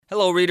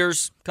Hello,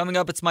 readers. Coming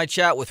up, it's my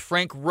chat with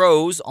Frank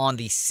Rose on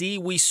The Sea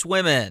We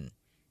Swim In.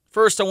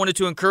 First, I wanted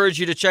to encourage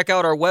you to check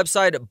out our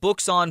website at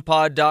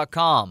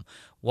booksonpod.com.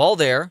 While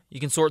there, you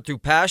can sort through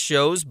past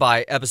shows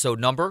by episode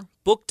number,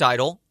 book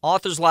title,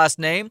 author's last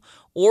name,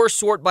 or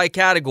sort by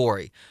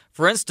category.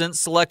 For instance,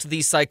 select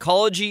the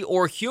psychology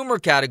or humor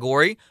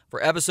category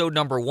for episode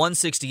number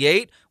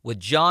 168 with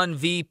John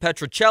V.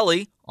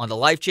 Petrocelli on the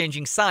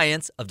life-changing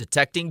science of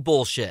detecting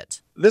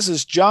bullshit. This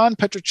is John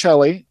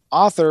Petrocelli,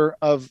 author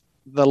of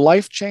The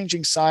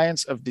Life-Changing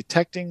Science of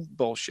Detecting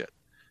Bullshit.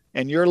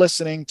 And you're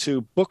listening to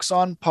Books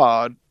on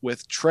Pod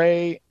with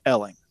Trey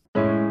Elling.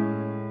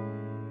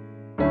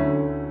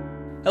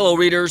 Hello,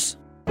 readers.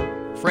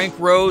 Frank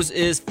Rose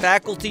is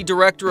faculty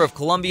director of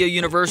Columbia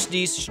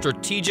University's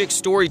Strategic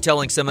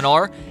Storytelling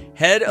Seminar,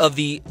 head of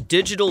the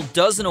Digital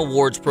Dozen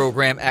Awards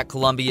program at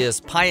Columbia's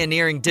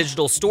Pioneering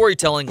Digital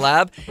Storytelling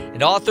Lab,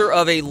 and author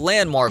of a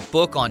landmark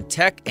book on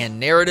tech and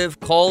narrative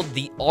called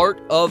The Art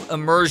of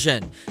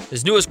Immersion.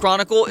 His newest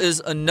chronicle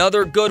is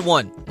another good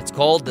one. It's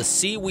called The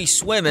Sea We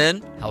Swim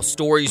In: How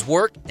Stories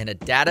Work in a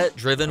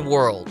Data-Driven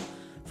World.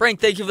 Frank,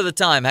 thank you for the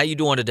time. How you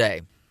doing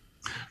today?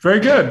 Very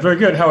good, very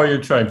good. How are you,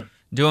 Trey?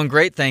 Doing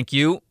great, thank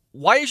you.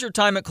 Why is your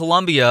time at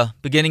Columbia,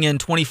 beginning in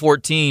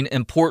 2014,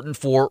 important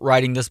for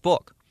writing this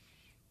book?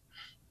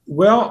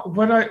 Well,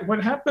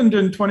 what happened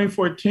in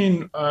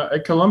 2014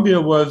 at Columbia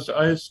was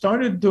I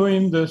started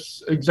doing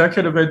this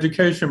executive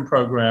education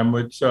program,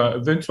 which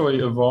eventually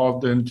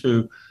evolved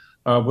into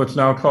what's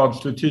now called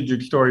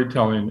strategic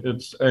storytelling.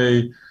 It's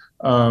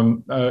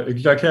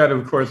executive,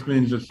 of course,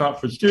 means it's not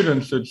for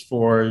students, it's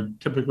for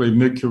typically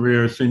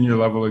mid-career, senior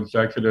level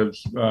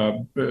executives,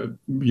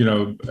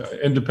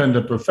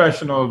 independent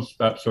professionals,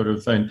 that sort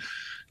of thing.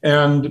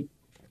 And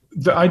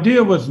the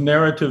idea was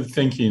narrative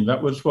thinking.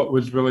 That was what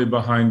was really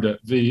behind it.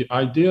 The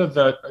idea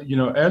that,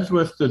 as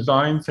with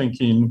design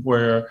thinking,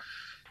 where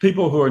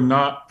people who are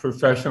not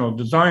professional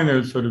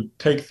designers sort of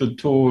take the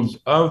tools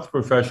of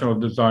professional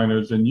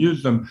designers and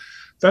use them,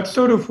 that's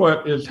sort of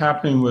what is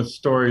happening with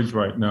stories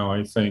right now,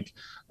 I think.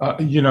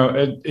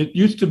 It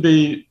used to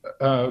be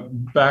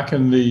back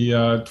in the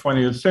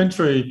 20th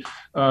century,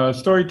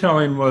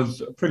 storytelling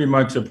was pretty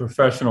much a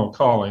professional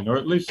calling, or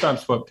at least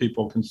that's what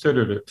people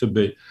considered it to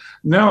be.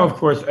 Now, of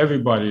course,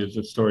 everybody is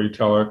a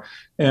storyteller.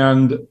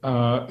 And,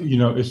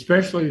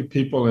 especially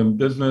people in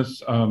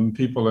business,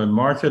 people in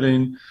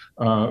marketing,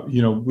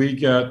 we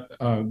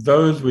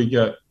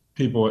get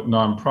people at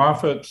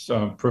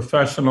nonprofits,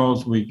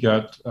 professionals. We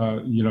get,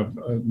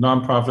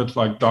 nonprofits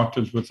like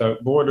Doctors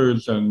Without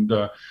Borders and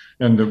the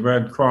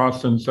Red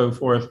Cross and so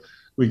forth.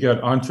 We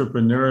get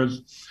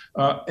entrepreneurs.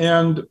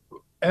 And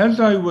as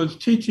I was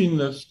teaching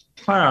this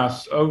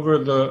class over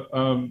the,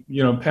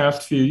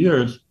 past few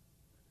years,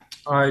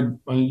 I,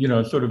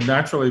 sort of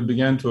naturally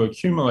began to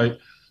accumulate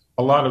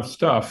a lot of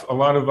stuff, a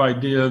lot of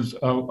ideas,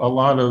 a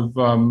lot of,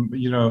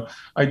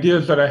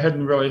 ideas that I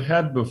hadn't really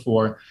had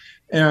before.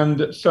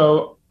 And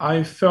so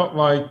I felt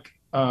like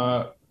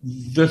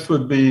this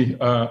would be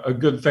a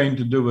good thing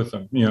to do with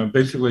them,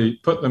 basically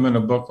put them in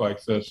a book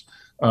like this,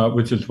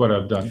 which is what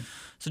I've done.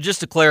 So just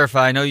to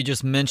clarify, I know you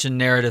just mentioned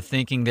narrative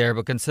thinking there,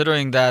 but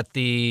considering that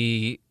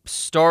the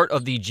start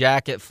of the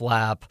jacket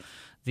flap,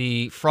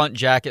 the front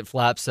jacket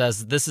flap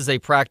says, this is a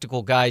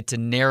practical guide to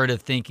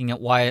narrative thinking and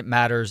why it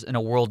matters in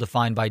a world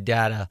defined by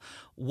data.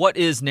 What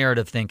is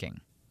narrative thinking?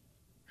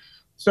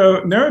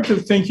 So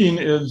narrative thinking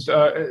is,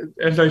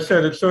 as I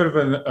said, it's sort of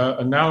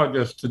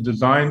analogous to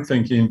design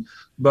thinking,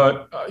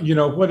 but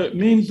what it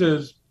means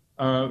is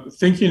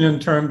thinking in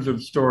terms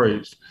of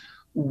stories.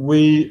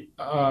 We,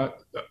 the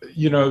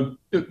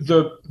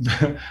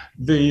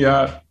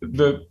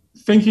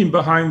thinking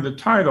behind the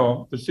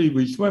title, The Sea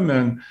We Swim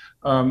In,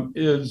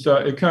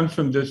 it comes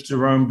from this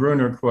Jerome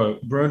Bruner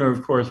quote. Bruner,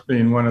 of course,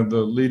 being one of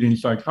the leading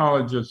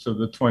psychologists of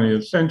the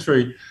 20th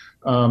century.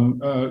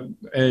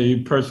 A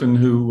person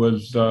who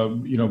was,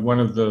 one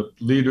of the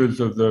leaders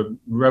of the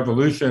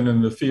revolution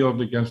in the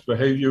field against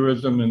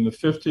behaviorism in the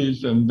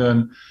 50s, and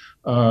then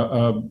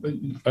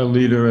a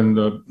leader in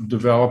the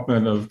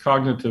development of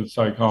cognitive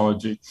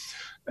psychology.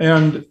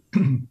 And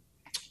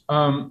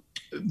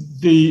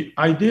the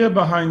idea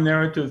behind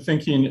narrative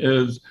thinking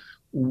is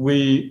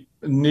we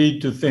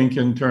need to think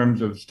in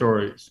terms of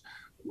stories.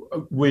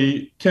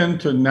 We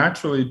tend to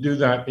naturally do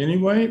that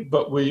anyway,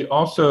 but we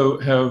also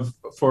have,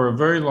 for a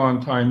very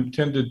long time,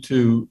 tended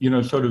to,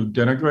 sort of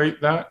denigrate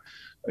that.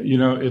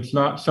 It's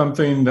not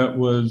something that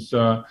was,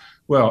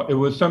 it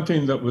was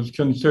something that was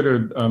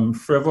considered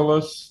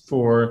frivolous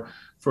for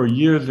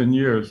years and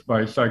years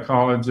by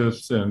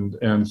psychologists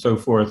and so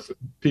forth.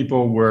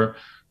 People were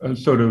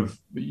sort of,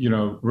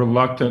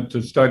 reluctant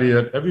to study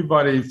it.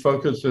 Everybody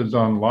focuses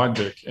on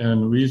logic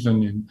and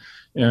reasoning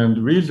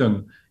and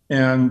reason.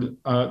 And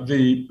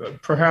the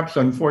perhaps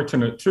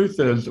unfortunate truth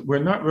is we're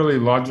not really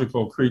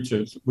logical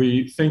creatures.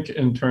 We think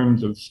in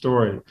terms of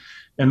story.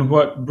 And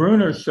what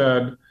Bruner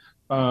said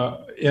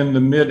in the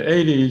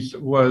mid-'80s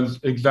was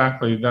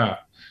exactly that.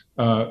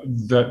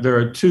 that there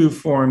are two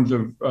forms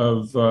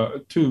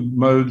of two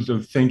modes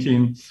of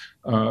thinking.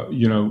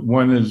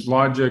 One is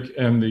logic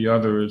and the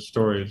other is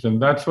stories.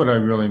 And that's what I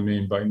really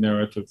mean by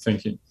narrative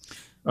thinking.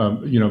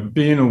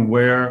 Being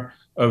aware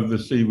of the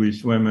sea we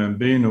swim in,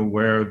 being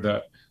aware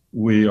that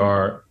we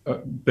are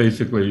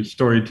basically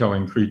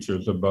storytelling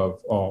creatures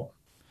above all.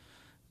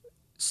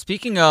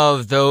 Speaking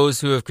of those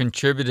who have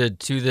contributed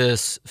to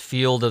this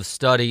field of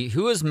study,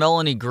 who is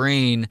Melanie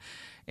Green,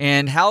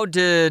 and how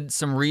did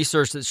some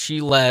research that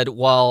she led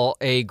while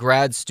a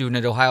grad student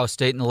at Ohio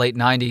State in the late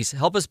 90s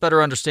help us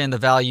better understand the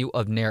value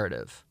of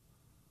narrative?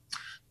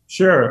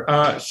 Sure.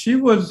 She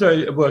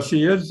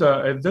is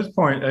at this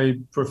point a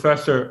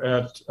professor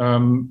at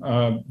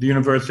the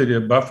University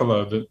of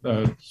Buffalo,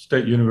 the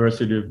State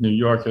University of New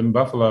York in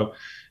Buffalo.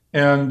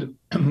 And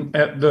in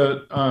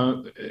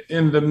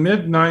the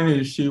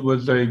mid-90s, she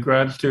was a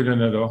grad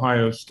student at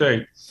Ohio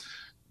State.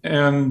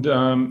 And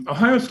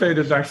Ohio State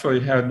has actually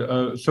had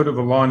sort of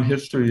a long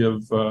history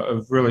of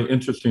really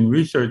interesting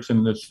research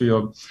in this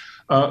field.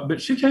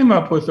 But she came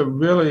up with a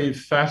really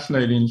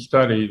fascinating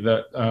study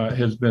that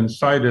has been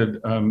cited.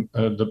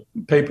 The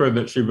paper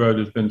that she wrote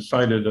has been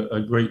cited a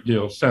great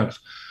deal since.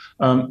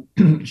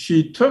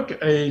 She took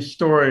a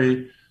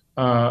story,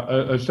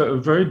 a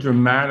very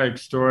dramatic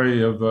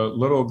story of a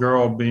little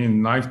girl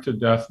being knifed to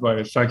death by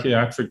a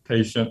psychiatric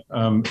patient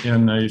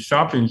in a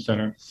shopping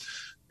center.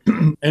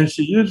 And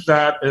she used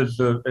that as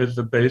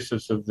the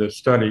basis of this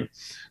study.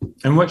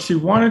 And what she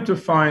wanted to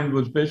find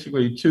was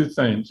basically two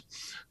things.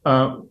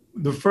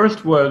 The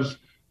first was,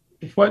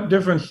 what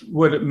difference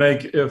would it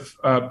make if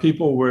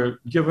people were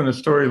given a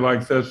story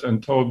like this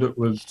and told it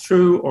was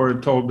true or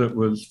told it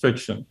was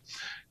fiction?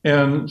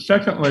 And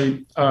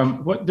secondly,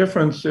 what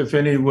difference, if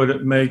any, would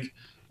it make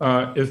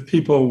if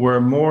people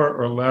were more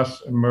or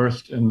less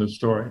immersed in the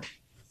story?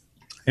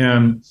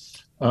 And,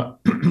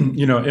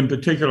 in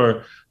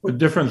particular, what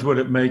difference would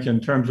it make in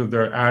terms of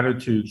their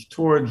attitudes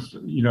towards,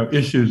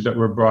 issues that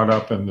were brought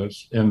up in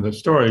the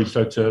story,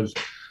 such as,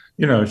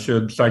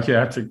 should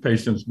psychiatric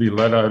patients be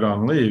let out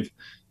on leave?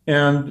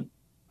 And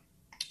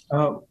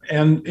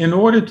in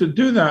order to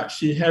do that,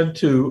 she had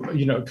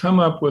to, come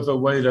up with a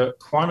way to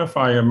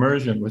quantify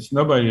immersion, which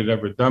nobody had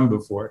ever done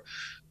before.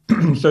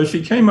 So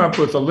she came up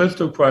with a list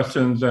of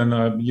questions and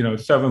a,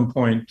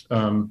 7-point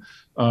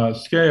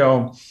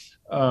scale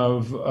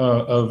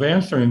of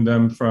answering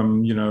them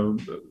from,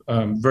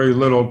 very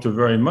little to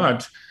very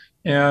much.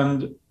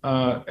 And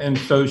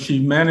so she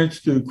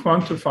managed to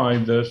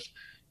quantify this.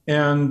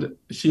 And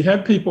she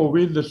had people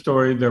read the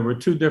story. There were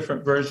two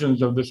different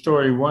versions of the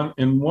story.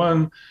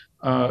 The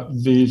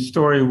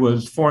story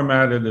was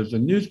formatted as a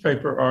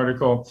newspaper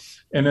article,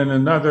 and in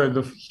another,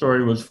 the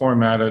story was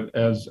formatted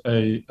as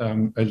a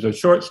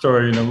short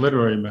story in a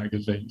literary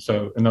magazine.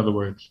 So, in other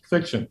words,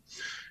 fiction.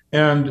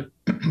 And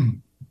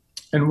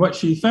what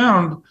she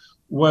found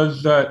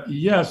was that,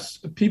 yes,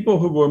 people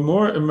who were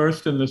more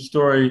immersed in the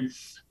story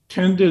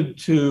tended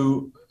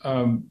to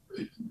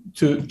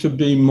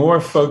be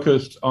more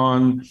focused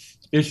on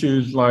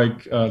issues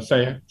like,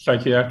 say,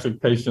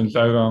 psychiatric patients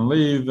out on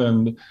leave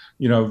and,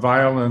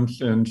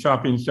 violence in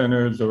shopping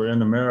centers or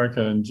in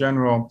America in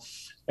general.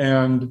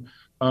 And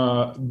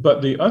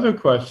but the other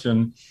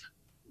question,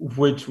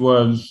 which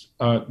was,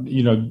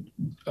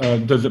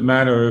 does it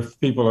matter if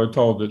people are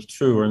told it's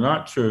true or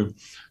not true?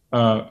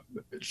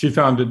 She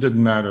found it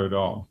didn't matter at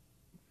all.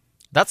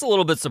 That's a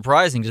little bit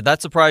surprising. Did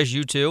that surprise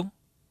you too?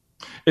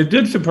 It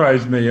did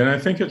surprise me, and I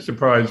think it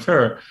surprised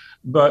her.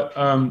 But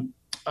on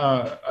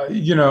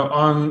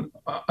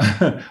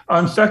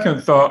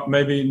second thought,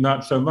 maybe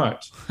not so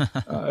much.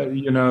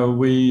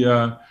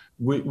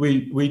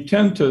 We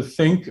tend to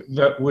think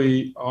that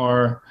we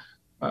are.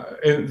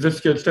 And this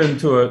gets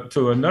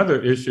into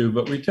another issue,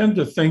 but we tend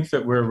to think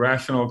that we're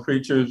rational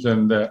creatures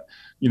and that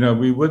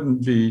we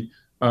wouldn't be.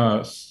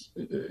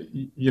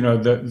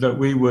 That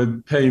we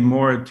would pay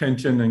more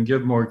attention and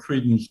give more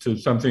credence to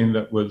something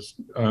that was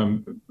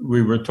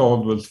we were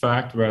told was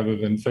fact rather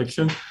than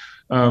fiction.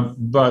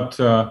 But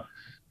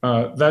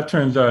that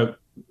turns out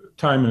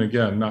time and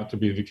again not to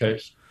be the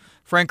case.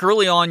 Frank,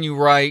 early on you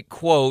write,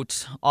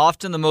 quote,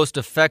 often the most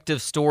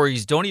effective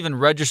stories don't even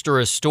register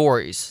as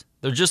stories.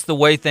 They're just the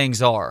way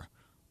things are.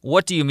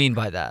 What do you mean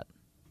by that?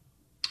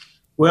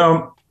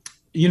 Well,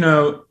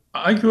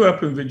 I grew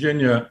up in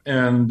Virginia,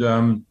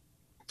 and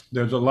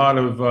there's a lot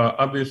of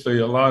obviously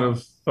a lot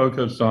of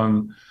focus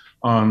on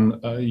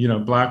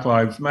Black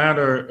Lives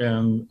Matter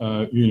and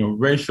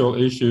racial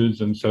issues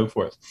and so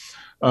forth.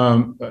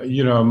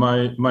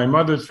 My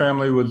mother's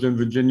family was in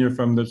Virginia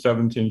from the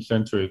 17th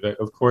century.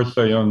 Of course,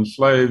 they owned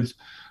slaves,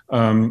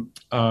 and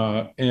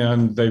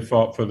they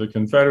fought for the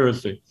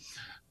Confederacy.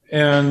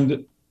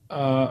 And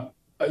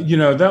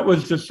that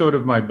was just sort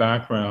of my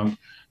background.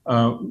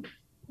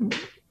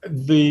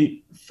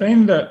 The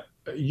thing that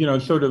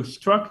sort of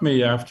struck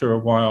me after a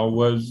while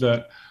was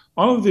that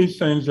all of these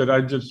things that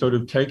I'd just sort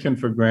of taken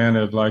for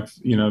granted, like,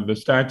 the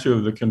statue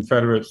of the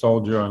Confederate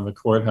soldier on the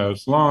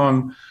courthouse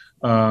lawn,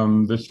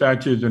 the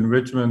statues in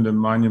Richmond and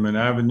Monument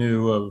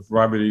Avenue of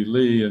Robert E.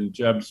 Lee and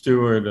Jeb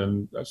Stuart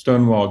and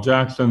Stonewall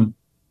Jackson,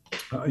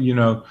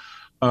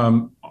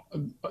 um,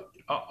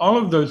 all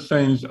of those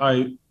things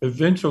I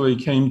eventually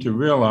came to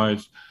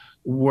realize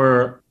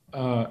were,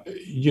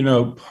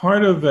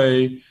 part of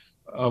a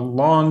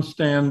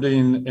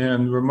long-standing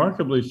and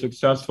remarkably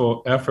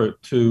successful effort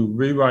to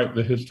rewrite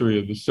the history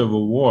of the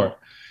Civil War.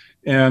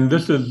 And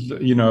this is,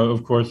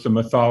 of course, the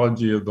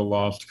mythology of the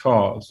lost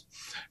cause.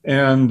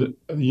 And,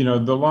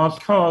 the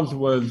lost cause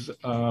was,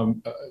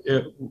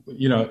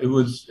 it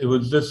was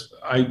this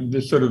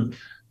sort of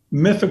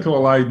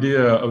mythical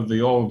idea of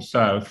the Old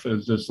South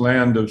as this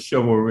land of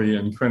chivalry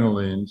and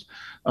crinolines.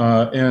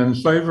 And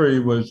slavery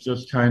was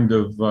just kind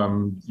of,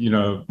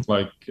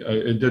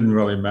 it didn't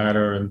really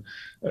matter. And,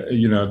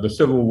 the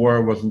Civil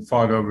War wasn't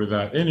fought over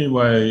that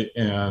anyway.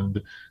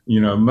 And,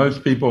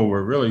 most people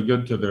were really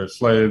good to their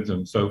slaves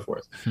and so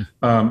forth.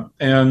 There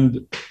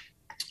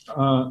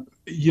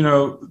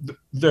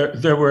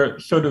were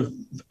sort of,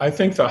 I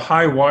think the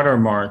high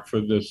watermark for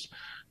this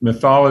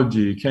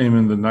mythology came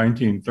in the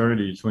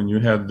 1930s when you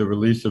had the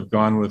release of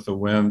Gone with the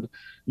Wind,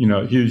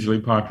 hugely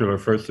popular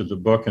first as a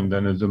book and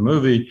then as a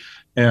movie,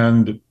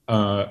 and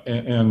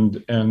then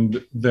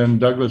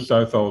Douglas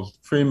Southall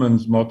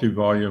Freeman's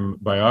multi-volume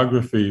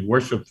biography,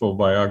 worshipful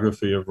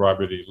biography of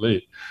Robert E.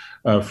 Lee.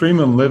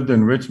 Freeman lived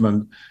in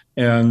Richmond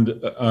and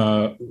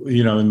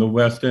in the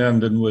West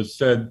End, and was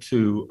said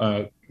to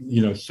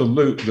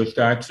salute the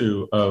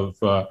statue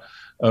of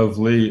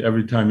Lee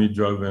every time he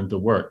drove into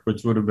work,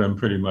 which would have been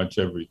pretty much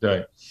every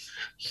day.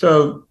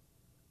 So,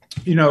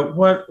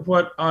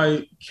 what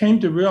I came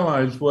to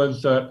realize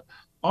was that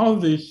all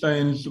of these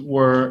things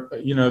were,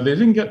 they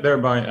didn't get there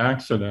by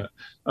accident,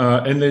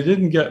 and they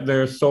didn't get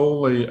there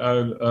solely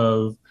out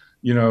of,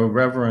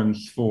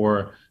 reverence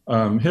for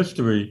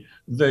history.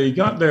 They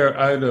got there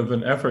out of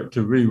an effort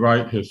to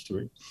rewrite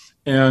history.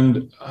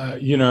 And,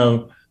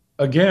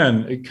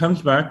 again, it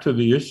comes back to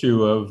the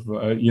issue of,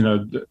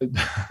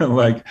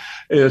 like,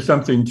 is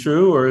something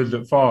true or is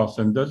it false?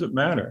 And does it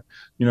matter?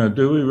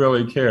 Do we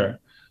really care?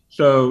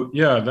 So,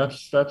 yeah,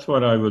 that's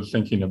what I was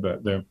thinking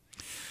about there.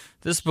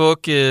 This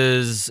book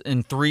is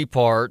in 3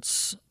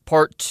 parts.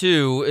 Part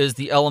 2 is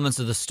the elements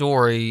of the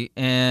story,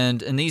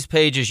 and in these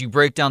pages you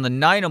break down the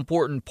 9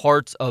 important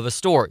parts of a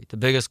story. The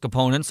biggest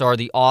components are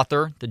the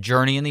author, the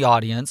journey, and the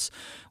audience,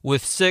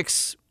 with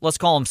 6, let's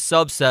call them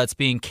subsets,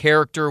 being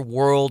character,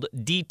 world,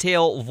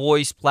 detail,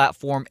 voice,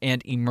 platform,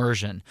 and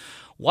immersion.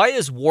 Why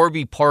is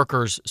Warby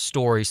Parker's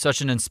story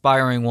such an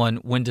inspiring one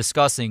when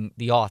discussing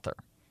the author?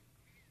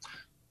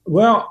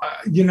 Well,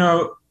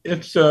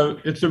 it's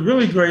a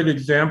really great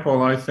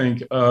example, I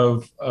think,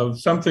 of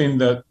something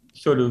that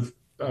sort of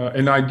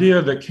an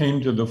idea that came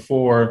to the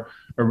fore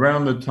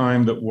around the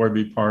time that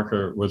Warby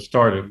Parker was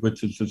started,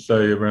 which is to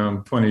say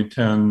around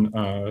 2010,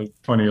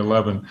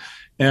 2011.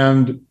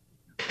 And,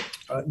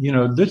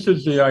 this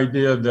is the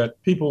idea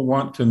that people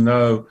want to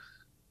know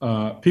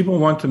about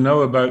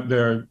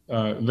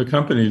the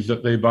companies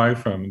that they buy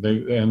from.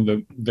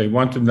 They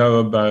want to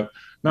know about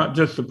not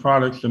just the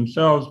products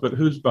themselves, but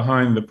who's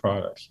behind the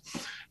products.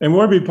 And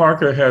Warby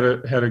Parker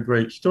had a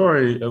great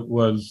story. It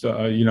was,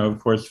 of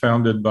course,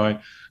 founded by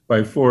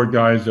 4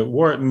 guys at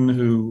Wharton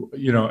who,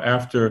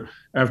 after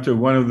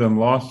one of them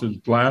lost his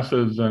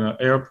glasses in an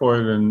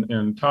airport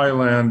in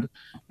Thailand,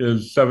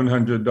 his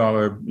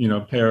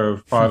 $700, pair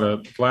of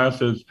Prada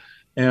glasses,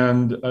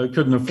 and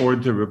couldn't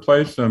afford to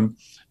replace them.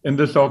 And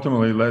this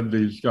ultimately led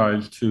these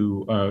guys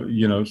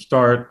to,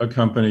 start a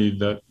company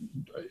that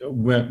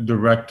went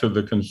direct to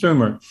the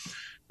consumer.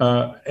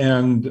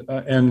 And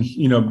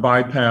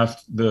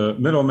bypassed the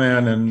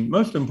middleman, and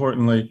most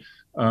importantly,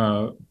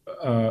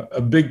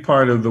 a big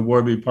part of the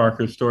Warby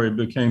Parker story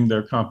became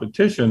their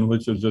competition,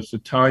 which was this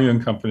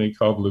Italian company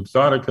called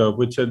Luxottica,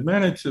 which had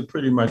managed to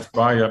pretty much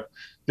buy up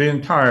the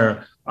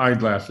entire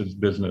eyeglasses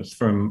business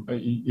from,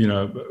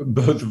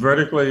 both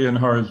vertically and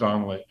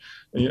horizontally.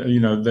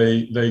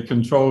 They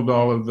controlled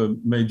all of the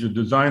major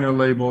designer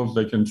labels.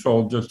 They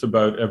controlled just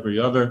about every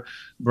other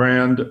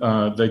brand.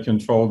 They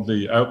controlled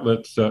the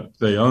outlets.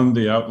 They owned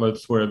the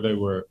outlets where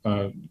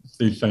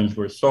these things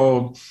were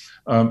sold,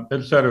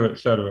 et cetera, et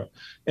cetera.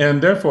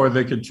 And therefore,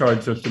 they could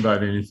charge just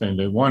about anything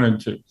they wanted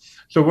to.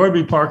 So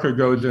Warby Parker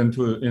goes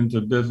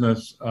into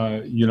business,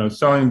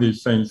 selling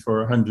these things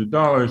for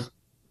 $100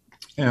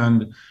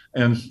 and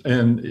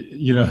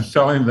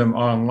selling them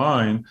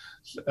online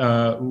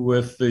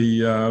with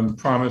the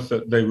promise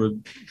that they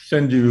would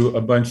send you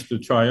a bunch to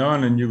try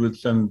on, and you would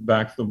send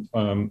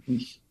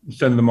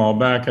them all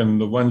back,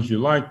 and the ones you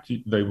liked,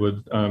 they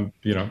would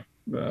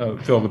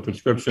fill the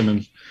prescription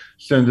and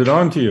send it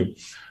on to you.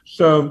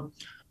 So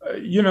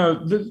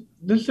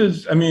this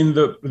is,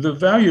 the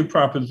value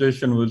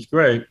proposition was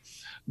great.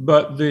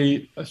 But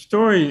the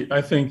story, I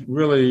think,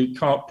 really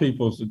caught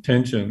people's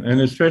attention,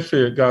 and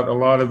especially it got a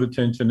lot of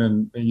attention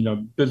in,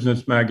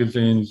 business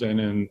magazines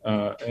and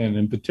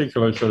in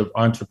particular, sort of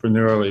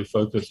entrepreneurially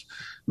focused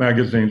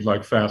magazines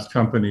like Fast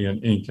Company and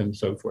Inc. and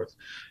so forth.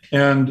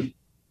 And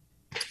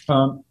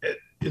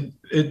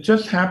it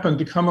just happened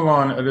to come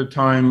along at a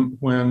time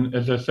when,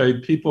 as I say,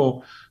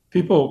 people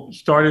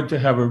started to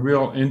have a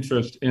real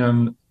interest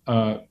in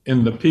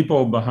the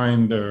people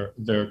behind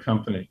their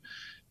company.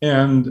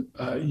 And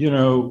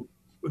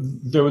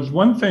there was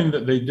one thing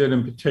that they did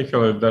in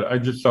particular that I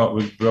just thought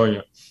was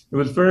brilliant. It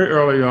was very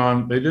early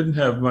on. They didn't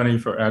have money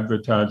for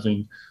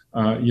advertising.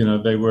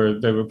 They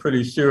were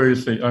pretty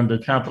seriously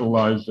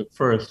undercapitalized at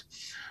first.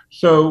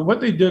 So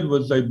what they did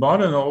was they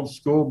bought an old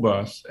school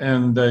bus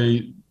and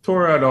they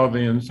tore out all the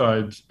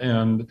insides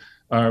and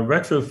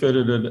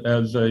retrofitted it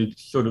as a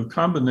sort of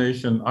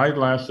combination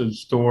eyeglasses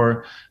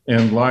store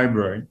and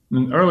library.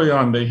 And early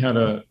on, they had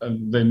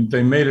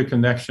they made a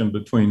connection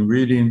between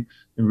reading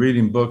and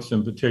reading books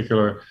in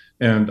particular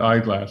and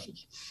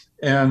eyeglasses.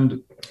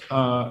 And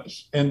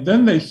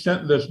then they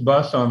sent this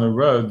bus on the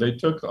road. They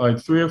took like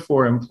 3 or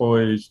 4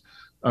 employees.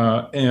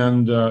 One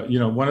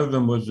of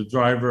them was the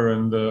driver,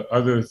 and the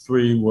other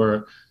 3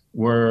 were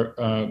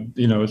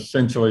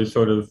essentially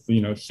sort of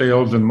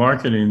sales and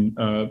marketing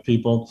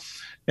people,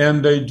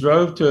 and they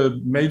drove to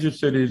major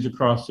cities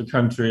across the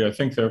country. I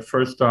think their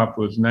first stop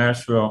was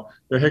Nashville.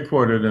 They're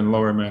headquartered in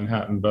Lower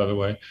Manhattan, by the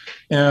way,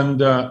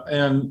 and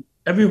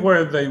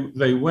everywhere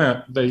they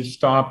went, they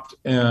stopped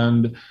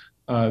and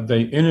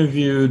they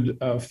interviewed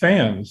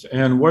fans.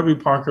 And Warby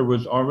Parker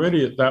was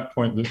already at that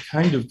point the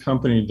kind of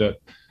company that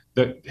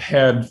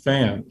had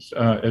fans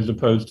as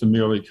opposed to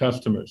merely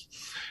customers.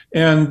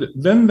 And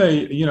then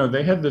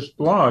they had this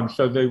blog,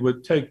 so they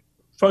would take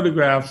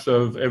photographs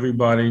of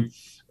everybody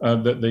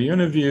that they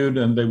interviewed,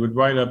 and they would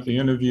write up the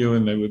interview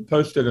and they would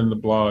post it in the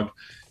blog.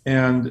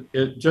 And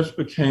it just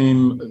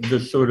became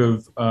this sort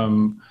of,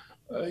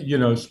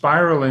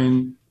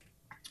 spiraling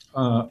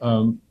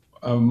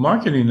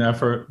marketing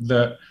effort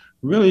that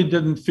really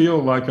didn't feel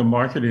like a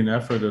marketing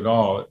effort at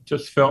all. It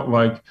just felt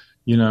like,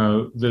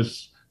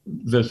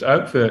 this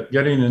outfit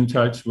getting in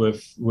touch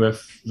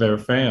with their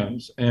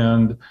fans.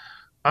 And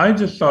I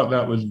just thought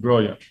that was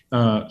brilliant.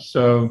 It's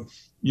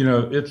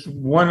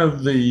one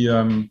of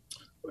the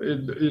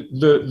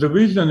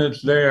reason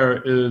it's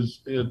there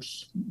is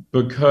it's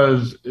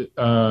because,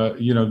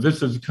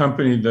 this is a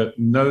company that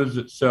knows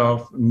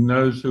itself,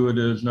 knows who it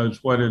is,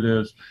 knows what it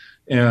is,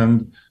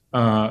 and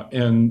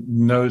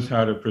knows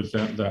how to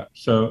present that.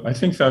 So I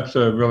think that's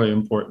a really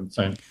important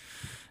thing.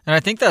 And I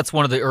think that's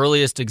one of the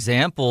earliest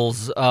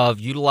examples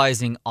of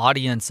utilizing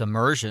audience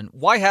immersion.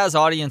 Why has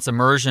audience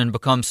immersion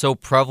become so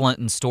prevalent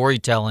in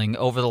storytelling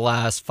over the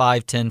last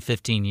 5, 10,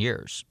 15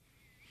 years?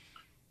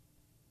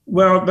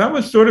 Well, that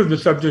was sort of the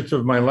subject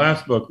of my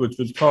last book, which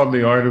was called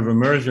The Art of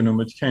Immersion, and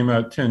which came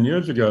out 10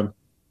 years ago.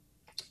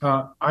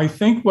 I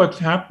think what's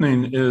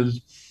happening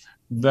is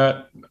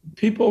that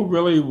people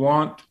really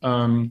want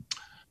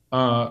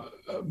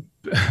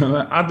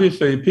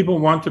obviously, people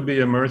want to be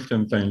immersed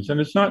in things, and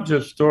it's not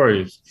just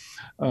stories.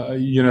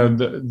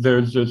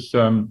 There's this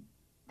the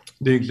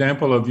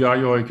example of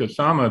Yayoi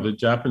Kusama, the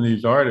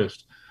Japanese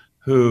artist,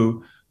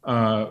 who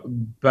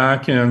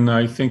back in,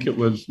 I think it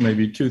was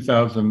maybe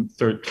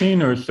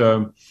 2013 or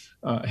so,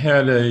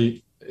 had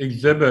a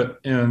exhibit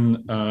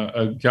in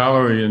a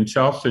gallery in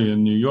Chelsea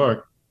in New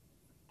York,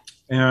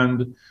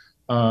 and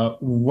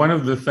one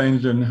of the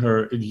things in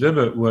her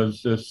exhibit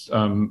was this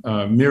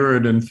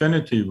mirrored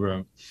infinity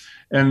room.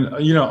 And,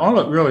 all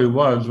it really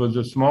was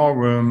a small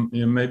room,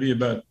 maybe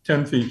about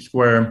 10 feet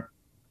square,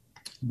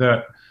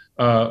 that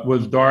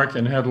was dark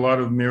and had a lot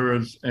of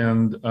mirrors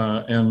and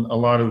a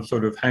lot of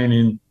sort of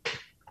hanging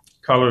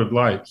colored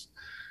lights.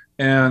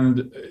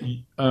 And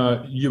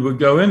you would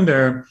go in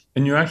there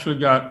and you actually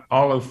got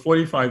all of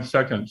 45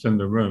 seconds in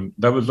the room.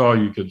 That was all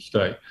you could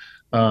stay.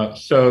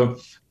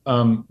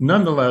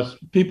 Nonetheless,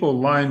 people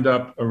lined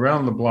up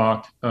around the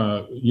block,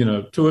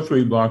 2 or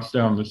 3 blocks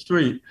down the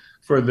street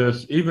for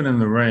this, even in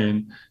the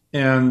rain,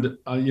 and,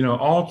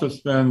 all to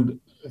spend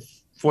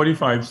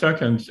 45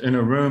 seconds in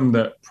a room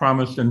that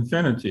promised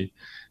infinity.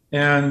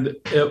 And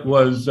it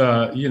was,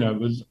 it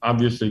was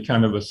obviously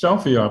kind of a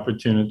selfie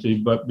opportunity,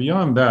 but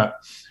beyond that,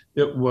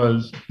 it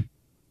was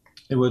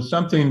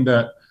something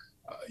that,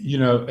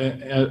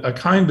 a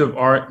kind of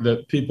art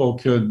that people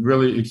could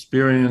really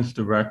experience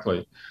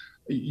directly.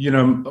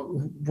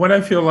 What I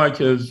feel like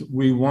is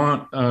we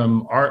want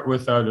art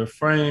without a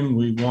frame.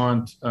 We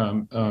want,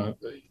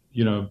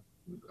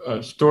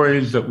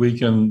 stories that we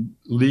can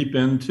leap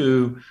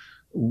into.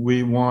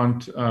 We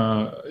want,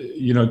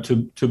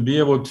 to be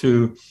able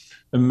to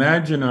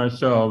imagine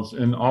ourselves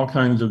in all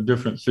kinds of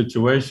different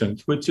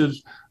situations, which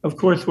is, of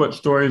course, what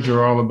stories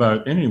are all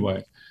about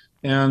anyway.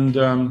 And,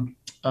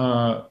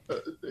 so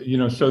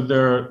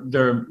there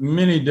are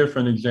many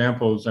different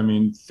examples. I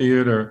mean,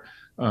 theater,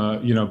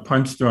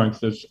 Punch Drunk,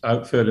 this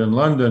outfit in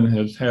London,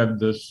 has had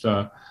this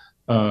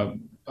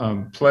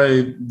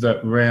play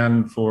that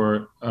ran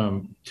for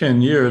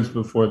 10 years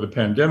before the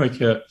pandemic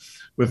hit,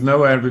 with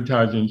no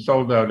advertising,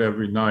 sold out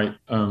every night.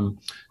 The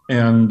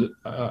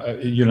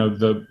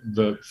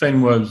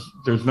thing was,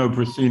 there's no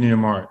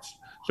proscenium arts.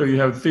 So you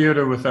have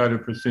theater without a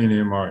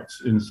proscenium arch.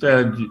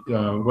 Instead,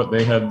 what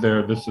they had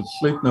there, this is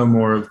Sleep No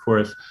More, of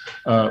course,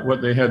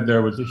 what they had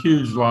there was a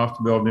huge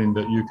loft building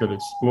that you could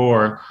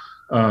explore,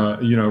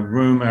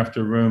 room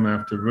after room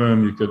after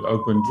room. You could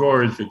open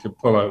drawers, you could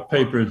pull out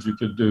papers, you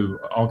could do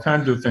all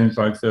kinds of things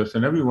like this.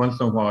 And every once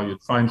in a while,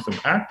 you'd find some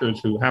actors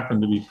who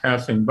happened to be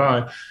passing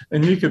by,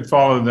 and you could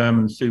follow them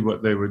and see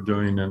what they were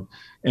doing.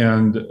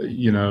 And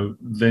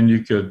then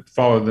you could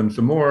follow them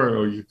some more,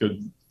 or you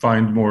could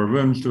find more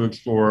rooms to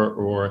explore,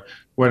 or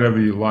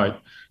whatever you like.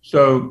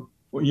 So,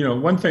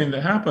 one thing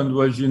that happened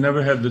was you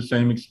never had the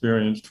same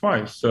experience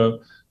twice.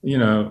 So,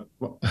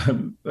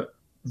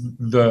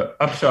 the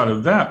upshot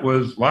of that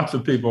was lots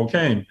of people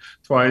came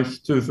twice,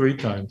 2, 3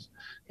 times.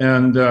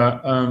 And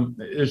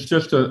it's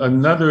just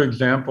another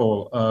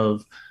example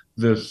of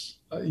this,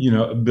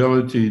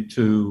 ability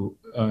to,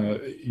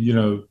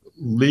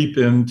 leap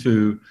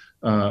into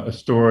a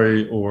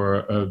story, or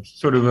a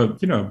sort of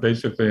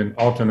basically an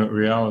alternate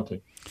reality.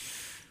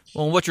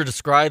 Well, what you're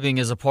describing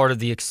is a part of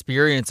the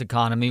experience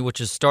economy, which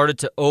has started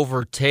to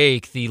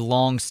overtake the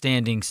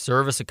long-standing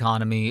service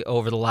economy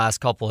over the last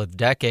couple of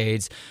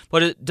decades.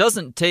 But it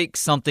doesn't take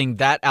something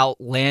that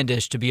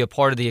outlandish to be a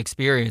part of the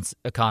experience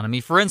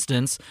economy. For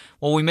instance,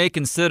 while we may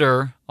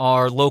consider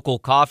our local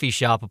coffee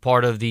shop a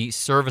part of the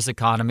service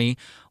economy,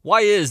 why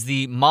is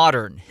the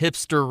modern,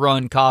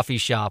 hipster-run coffee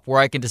shop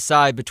where I can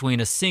decide between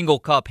a single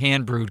cup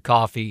hand-brewed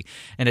coffee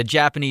and a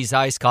Japanese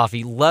iced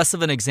coffee less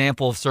of an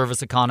example of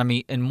service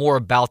economy and more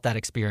about that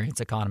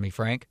experience economy,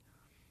 Frank?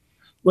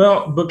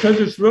 Well, because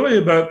it's really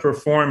about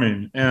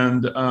performing.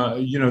 And,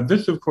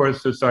 this, of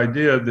course, this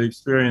idea of the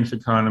experience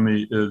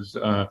economy is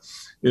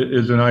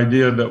an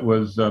idea that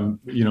was,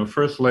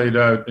 first laid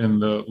out in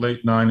the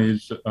late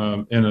 90s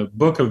in a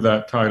book of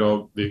that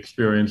title, The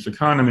Experience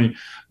Economy,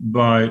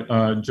 by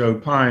Joe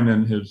Pine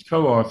and his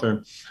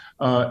co-author.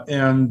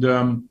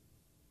 The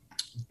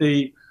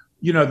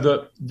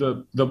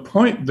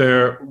point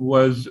there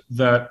was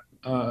that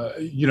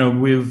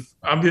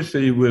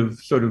we've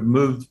sort of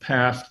moved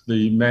past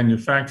the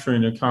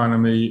manufacturing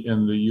economy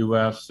in the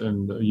U.S.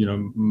 and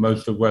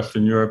most of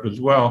Western Europe as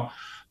well.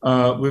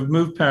 We've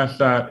moved past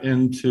that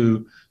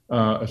into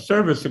a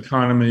service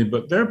economy,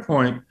 but their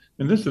point,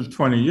 and this is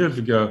 20 years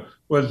ago,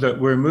 was that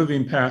we're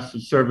moving past the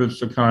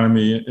service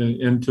economy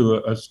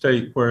into a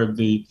state where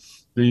the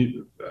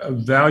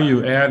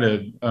value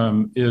added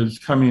is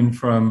coming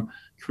from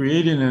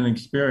creating an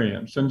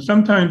experience. And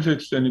sometimes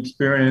it's an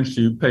experience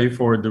you pay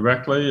for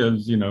directly,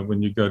 as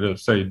when you go to,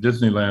 say,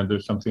 Disneyland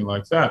or something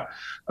like that.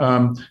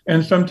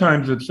 And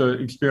sometimes it's an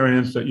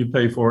experience that you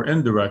pay for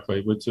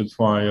indirectly, which is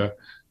why a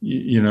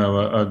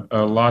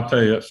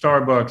latte at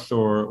Starbucks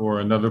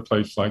or another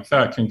place like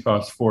that can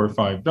cost $4 or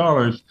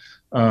 $5,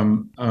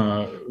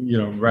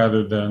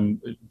 rather than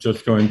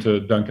just going to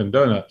Dunkin'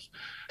 Donuts.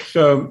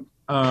 So,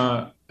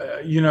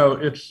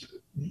 it's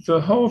the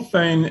whole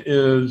thing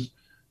is,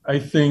 I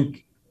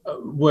think,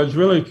 was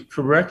really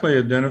correctly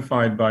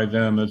identified by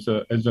them as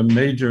a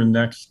major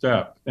next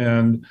step.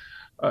 And,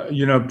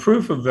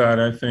 proof of that,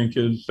 I think,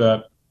 is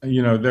that,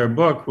 their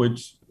book,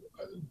 which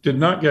did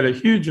not get a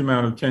huge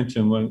amount of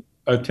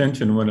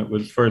attention when it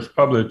was first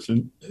published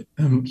in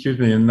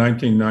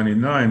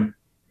 1999,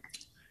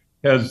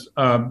 has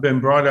been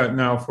brought out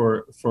now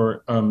for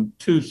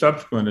 2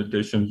 subsequent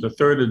editions. The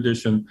 3rd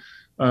edition,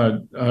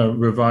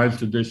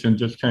 revised edition,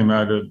 just came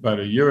out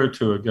about a year or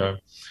 2 ago.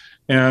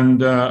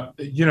 And,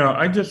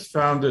 I just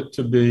found it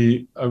to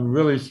be a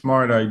really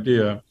smart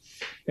idea,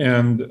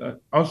 and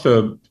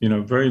also,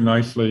 very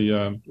nicely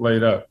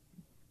laid out.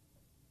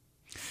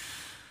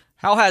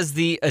 How has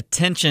the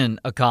attention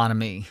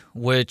economy,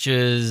 which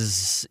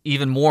is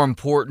even more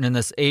important in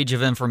this age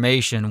of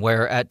information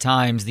where at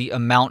times the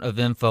amount of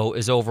info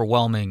is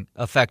overwhelming,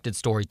 affected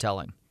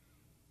storytelling?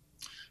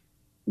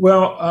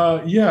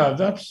 Well,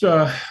 that's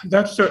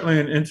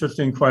certainly an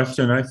interesting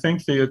question. I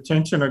think the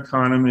attention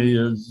economy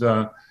is,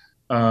 of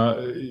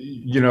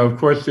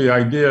course, the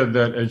idea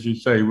that, as you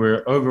say,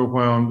 we're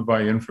overwhelmed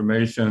by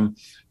information,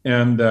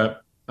 and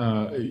that,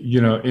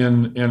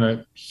 in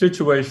a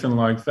situation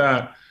like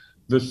that,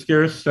 the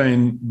scarce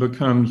thing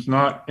becomes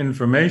not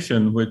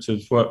information, which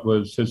is what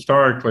was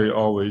historically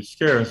always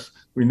scarce.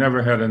 We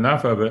never had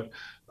enough of it,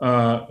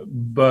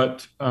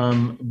 but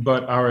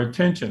our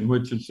attention,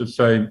 which is to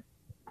say,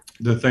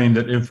 the thing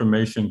that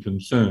information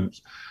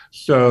consumes.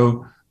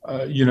 So,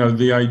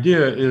 the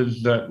idea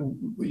is that,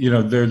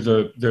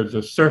 there's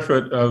a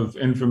surfeit of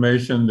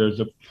information, there's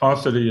a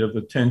paucity of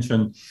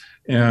attention,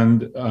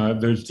 and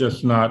there's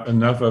just not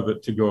enough of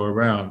it to go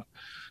around.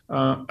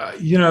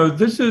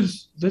 This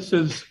is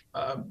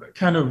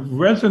kind of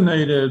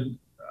resonated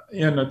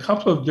in a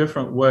couple of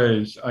different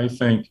ways, I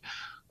think.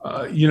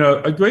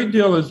 A great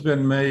deal has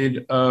been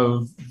made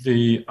of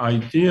the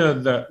idea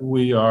that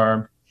we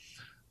are,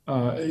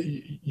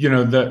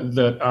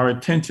 that our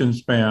attention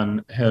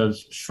span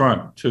has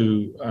shrunk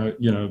to,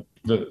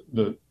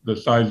 the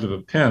size of a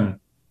pin.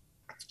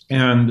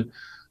 And,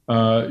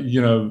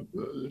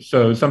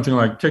 so something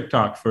like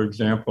TikTok, for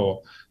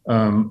example,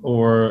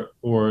 or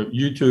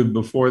YouTube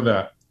before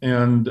that.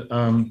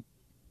 And,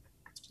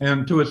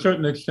 And to a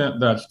certain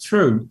extent, that's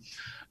true.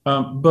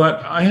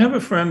 But I have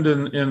a friend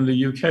in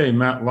the UK,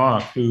 Matt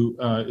Locke, who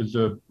is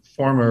a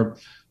former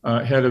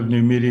head of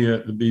new media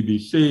at the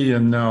BBC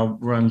and now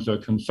runs a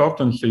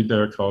consultancy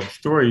there called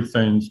Story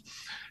Things.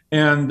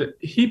 And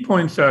he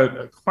points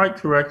out quite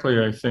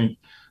correctly, I think,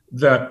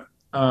 that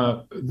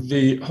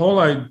the whole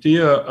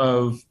idea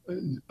of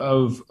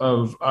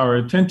our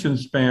attention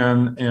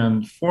span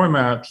and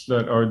formats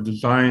that are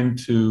designed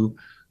to,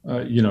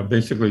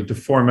 basically to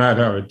format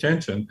our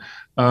attention,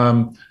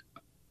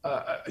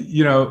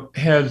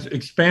 has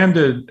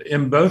expanded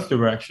in both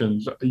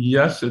directions.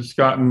 Yes, it's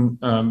gotten,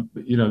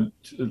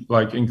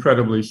 like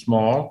incredibly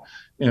small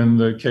in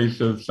the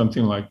case of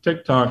something like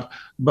TikTok,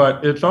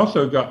 but it's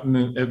also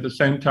gotten at the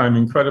same time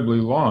incredibly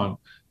long.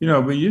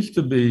 We used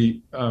to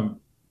be,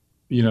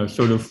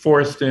 sort of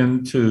forced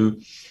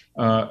into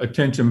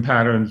attention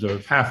patterns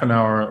of half an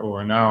hour or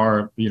an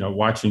hour,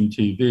 watching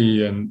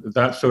TV and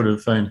that sort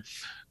of thing.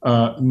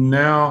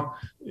 Now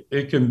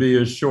it can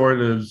be as short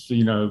as,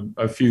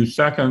 a few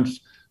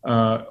seconds,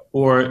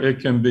 or it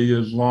can be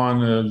as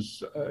long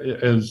as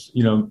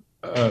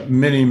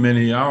many,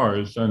 many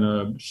hours in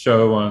a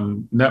show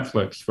on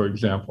Netflix, for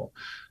example.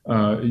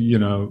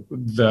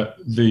 That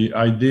the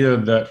idea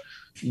that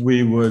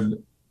we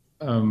would,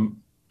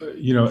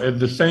 at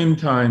the same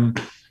time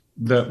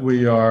that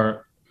we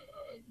are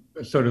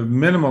sort of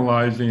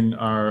minimalizing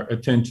our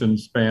attention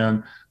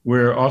span,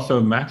 we're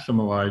also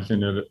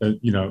maximalizing it.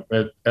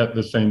 At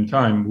the same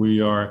time,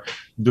 we are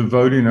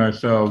devoting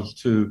ourselves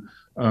to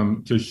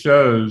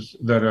shows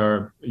that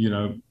are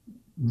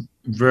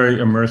very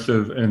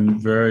immersive and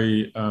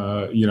very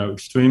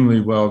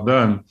extremely well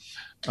done,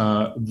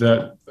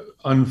 that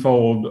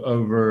unfold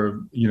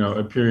over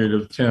a period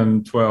of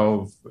 10,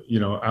 12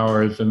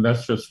 hours, and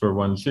that's just for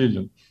one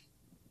season.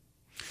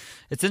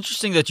 It's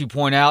interesting that you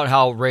point out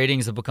how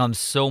ratings have become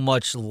so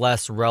much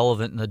less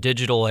relevant in the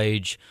digital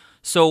age.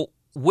 So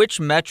which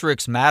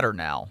metrics matter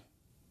now?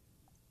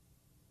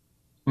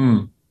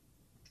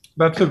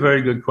 That's a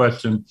very good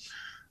question.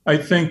 I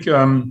think,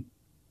 the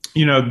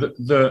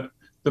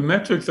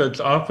metric that's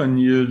often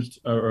used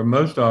or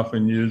most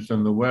often used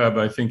on the web,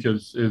 I think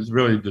is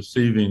really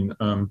deceiving.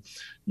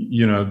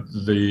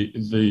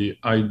 The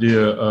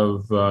idea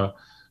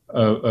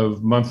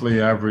of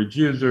monthly average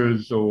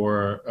users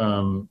or,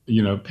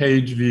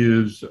 page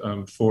views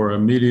for a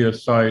media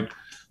site.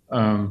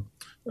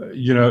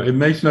 It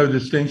makes no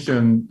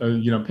distinction,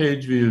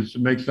 page views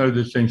makes no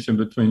distinction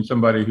between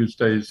somebody who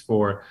stays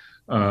for,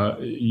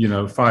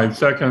 5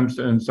 seconds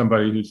and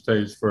somebody who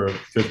stays for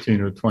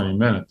 15 or 20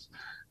 minutes.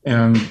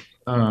 And,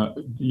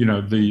 the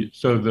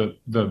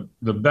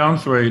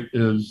bounce rate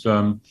is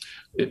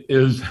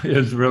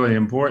really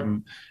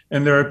important.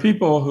 And there are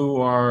people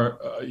who are,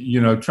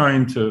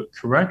 trying to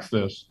correct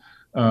this,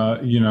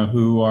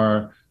 who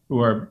are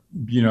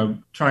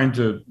trying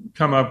to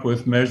come up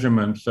with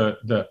measurements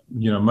that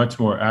much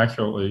more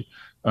accurately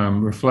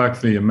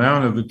reflect the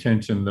amount of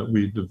attention that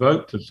we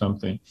devote to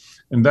something.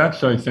 And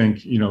that's, I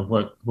think,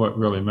 what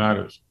really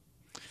matters.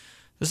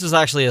 This is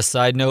actually a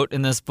side note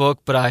in this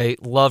book, but I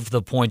loved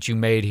the point you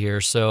made here,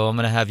 so I'm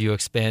going to have you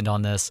expand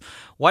on this.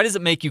 Why does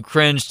it make you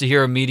cringe to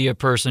hear a media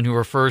person who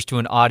refers to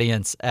an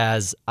audience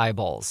as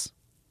eyeballs?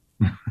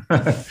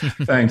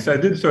 Thanks. I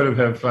did sort of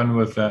have fun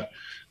with that.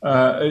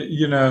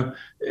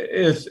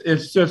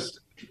 It's just,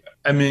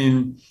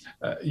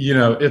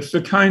 it's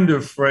the kind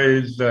of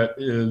phrase that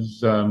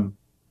is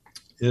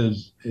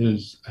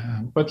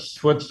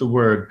what's the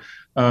word?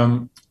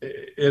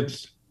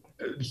 It's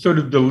sort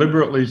of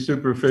deliberately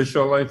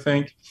superficial, I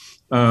think.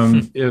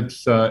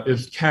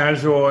 It's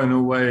casual in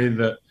a way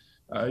that,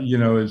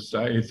 is,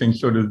 I think,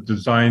 sort of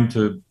designed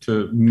to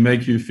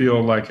make you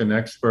feel like an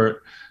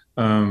expert,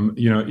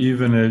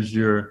 even as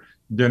you're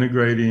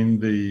denigrating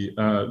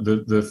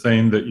the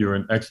thing that you're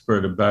an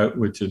expert about,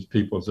 which is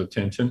people's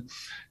attention.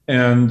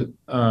 And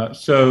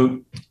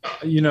so,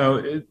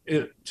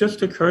 it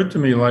just occurred to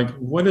me, like,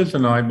 what is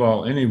an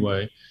eyeball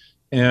anyway?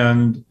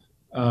 And,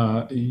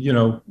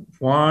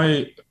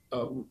 why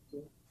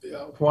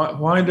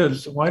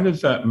does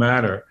that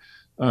matter?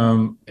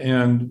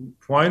 And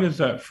why does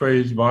that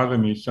phrase bother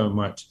me so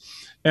much?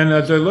 And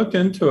as I looked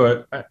into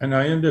it, and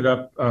I ended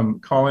up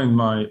calling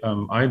my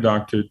eye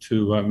doctor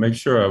to make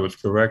sure I was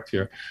correct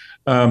here.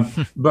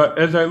 But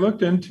as I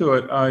looked into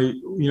it,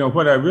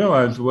 what I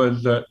realized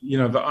was that,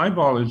 the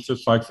eyeball is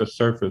just like the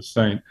surface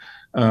thing.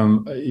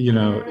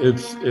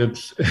 It's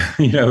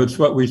it's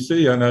what we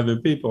see on other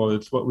people.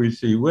 It's what we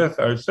see with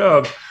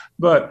ourselves.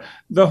 But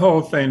the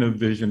whole thing of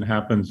vision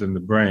happens in the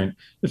brain.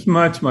 It's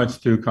much,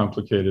 much too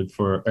complicated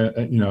for,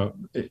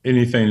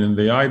 anything in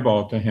the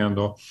eyeball to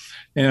handle.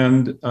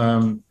 And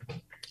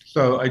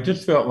so I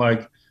just felt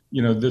like,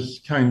 this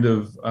kind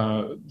of,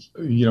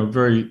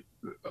 very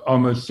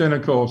almost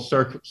cynical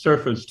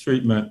surface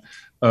treatment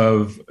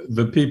of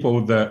the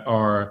people that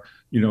are,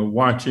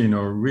 watching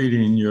or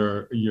reading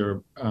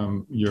your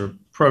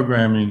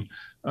programming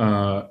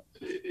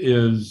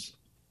is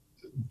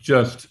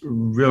just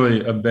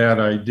really a bad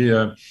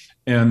idea,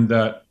 and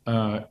that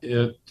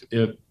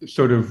it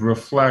sort of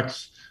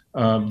reflects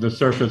the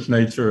surface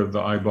nature of the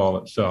eyeball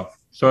itself.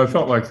 So I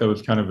felt like there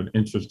was kind of an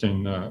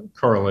interesting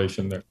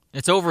correlation there.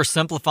 It's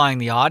oversimplifying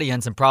the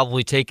audience and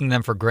probably taking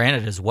them for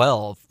granted as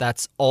well, if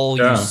that's all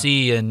you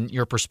see in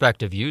your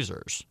prospective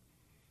users.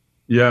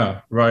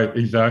 Yeah, right,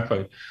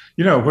 exactly.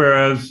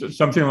 Whereas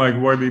something like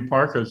Warby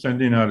Parker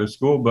sending out a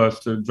school bus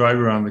to drive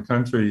around the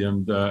country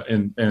and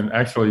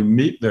actually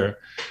meet their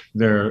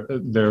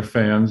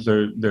fans,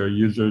 their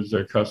users,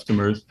 their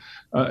customers,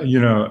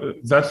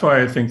 that's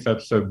why I think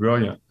that's so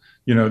brilliant.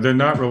 They're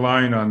not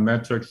relying on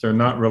metrics. They're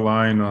not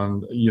relying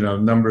on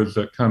numbers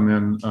that come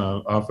in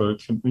off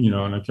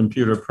on a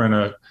computer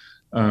printout.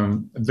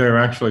 They're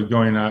actually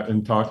going out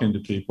and talking to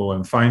people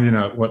and finding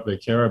out what they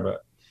care about.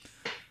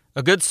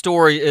 A good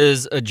story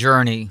is a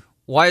journey.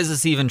 Why is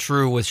this even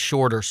true with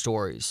shorter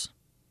stories?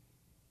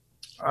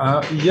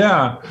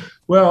 Yeah.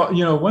 Well,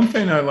 one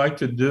thing I like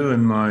to do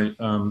in my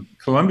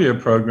Columbia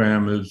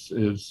program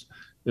is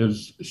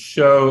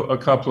show a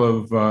couple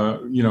of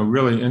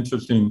really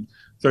interesting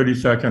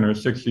 30-second or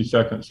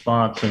 60-second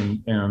spots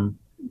and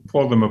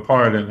pull them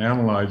apart and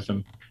analyze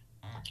them.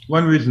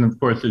 One reason, of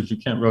course, is you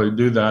can't really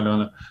do that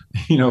on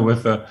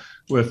with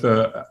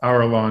a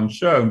hour-long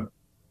show.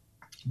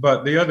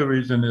 But the other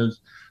reason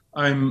is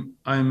I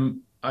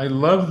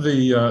love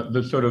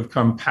the sort of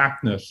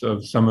compactness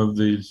of some of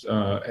these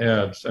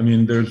ads. I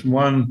mean, there's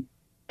one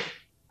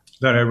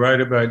that I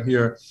write about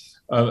here,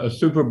 a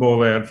Super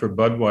Bowl ad for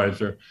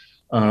Budweiser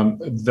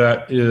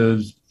that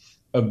is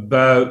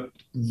about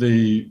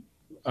the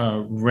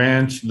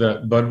ranch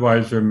that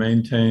Budweiser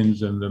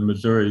maintains in the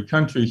Missouri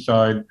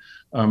countryside,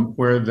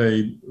 where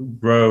they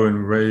grow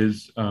and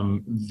raise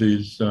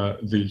these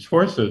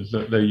horses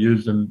that they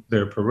use in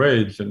their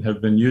parades and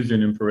have been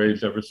using in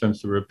parades ever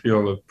since the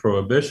repeal of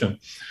Prohibition,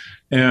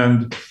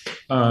 and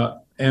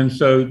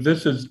so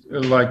this is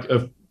like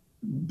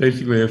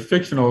basically a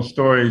fictional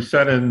story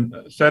set in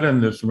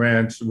this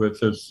ranch with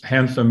this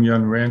handsome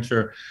young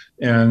rancher,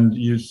 and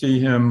you see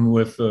him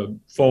with a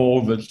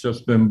foal that's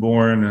just been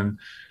born, and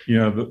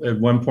at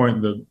one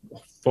point the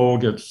foal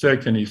gets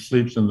sick and he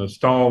sleeps in the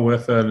stall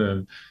with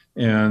it,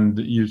 and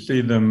you see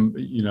them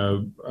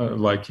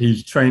like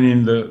he's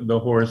training the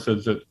horse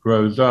as it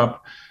grows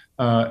up,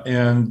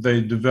 and they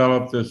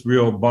develop this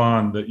real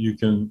bond that you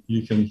can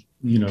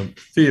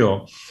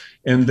feel,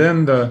 and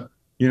then the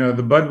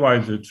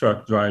Budweiser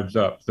truck drives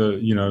up,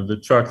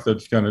 the truck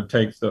that's going to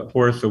take the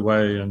horse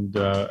away and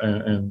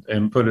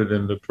put it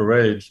in the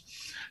parades,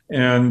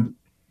 and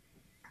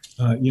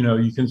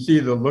you can see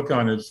the look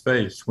on his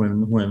face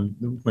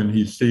when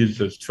he sees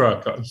this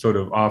truck sort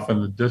of off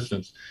in the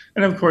distance,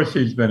 and of course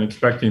he's been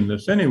expecting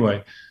this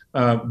anyway,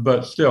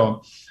 but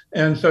still.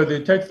 And so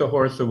they take the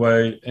horse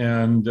away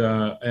and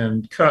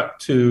cut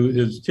to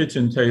his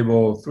kitchen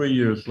table 3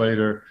 years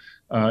later.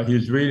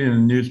 He's reading a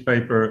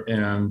newspaper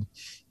and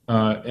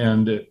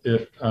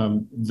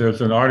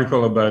there's an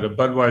article about a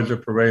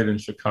Budweiser parade in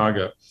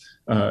Chicago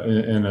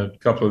in a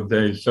couple of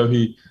days. So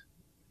he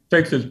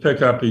takes his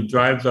pickup, he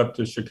drives up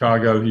to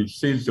Chicago, he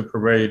sees the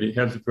parade, he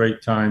has a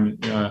great time,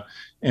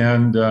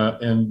 and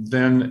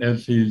then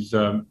as he's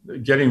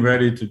getting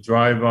ready to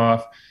drive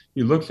off,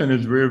 he looks in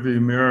his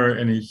rearview mirror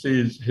and he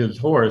sees his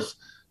horse,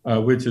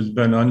 which has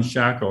been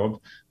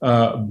unshackled,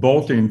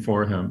 bolting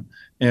for him.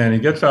 And he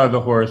gets out of the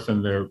horse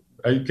and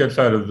he gets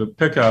out of the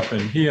pickup,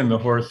 and he and the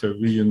horse are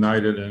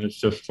reunited, and it's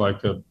just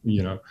like an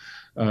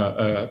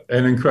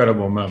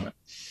incredible moment.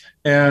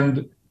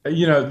 And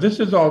this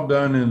is all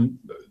done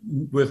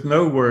with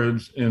no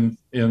words in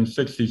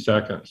 60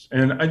 seconds,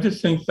 and I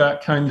just think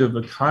that kind of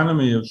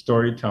economy of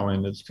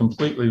storytelling is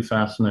completely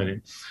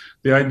fascinating.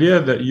 The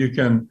idea that you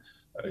can,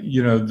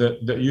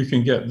 that you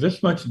can get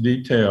this much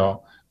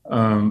detail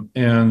and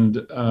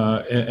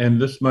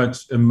this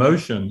much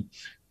emotion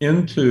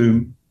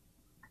into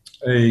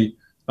a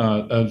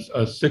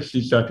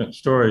 60-second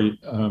story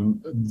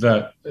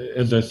that,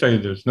 as I say,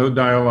 there's no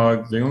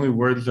dialogue. The only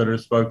words that are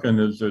spoken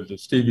is there's a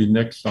Stevie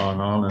Nicks song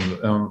on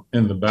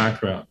in the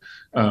background,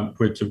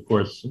 which of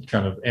course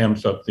kind of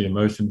amps up the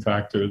emotion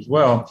factor as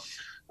well.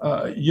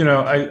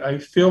 I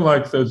feel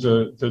like there's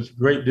a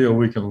great deal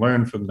we can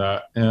learn from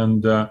that,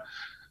 and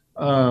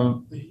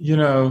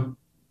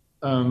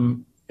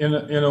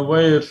in a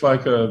way, it's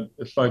like a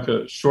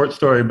short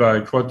story by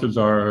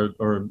Cortázar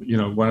or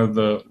one of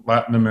the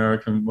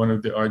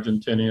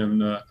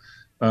Argentinian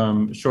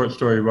short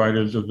story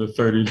writers of the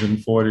 30s and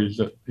 40s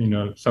that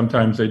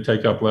sometimes they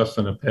take up less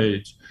than a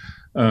page,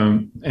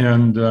 and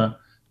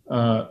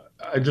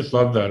I just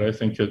love that. I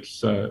think it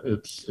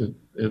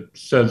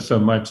says so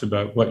much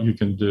about what you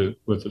can do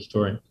with a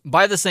story.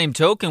 By the same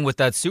token, with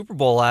that Super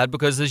Bowl ad,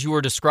 because as you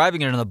were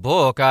describing it in the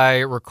book, I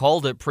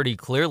recalled it pretty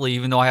clearly,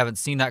 even though I haven't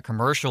seen that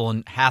commercial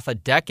in half a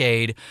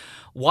decade.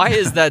 Why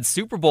is that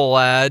Super Bowl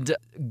ad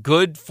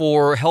good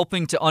for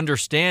helping to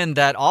understand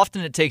that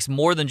often it takes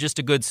more than just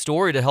a good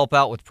story to help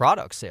out with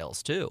product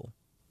sales, too?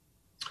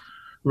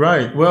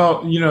 Right.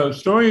 Well,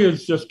 story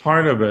is just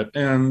part of it.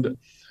 And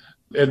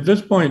at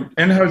this point,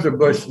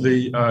 Anheuser-Busch,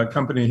 the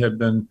company, had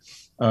been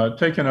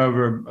taken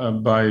over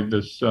by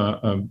this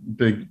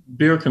big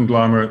beer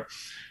conglomerate.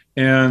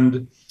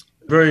 And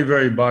very,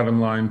 very bottom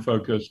line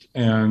focused.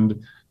 And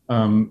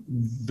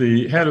the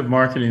head of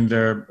marketing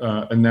there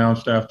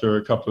announced after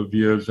a couple of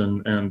years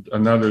and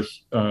another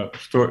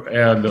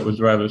ad that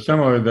was rather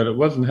similar that it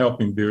wasn't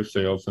helping beer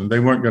sales, and they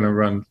weren't going to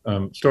run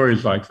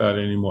stories like that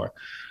anymore.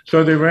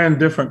 So they ran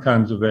different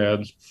kinds of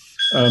ads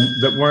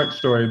that weren't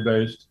story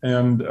based,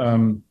 and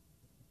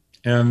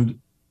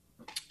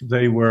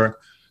they were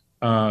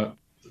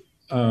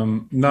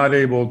not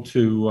able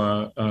to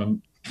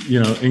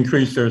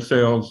increase their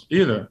sales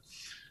either.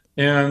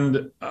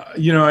 And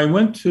I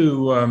went to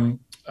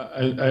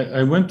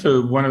I went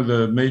to one of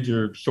the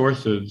major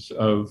sources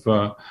of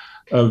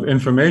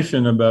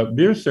information about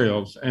beer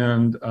sales,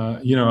 and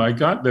I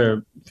got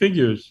their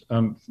figures,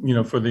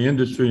 for the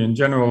industry in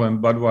general,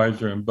 and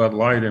Budweiser and Bud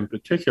Light in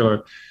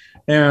particular.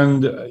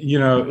 And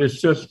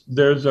it's just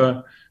there's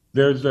a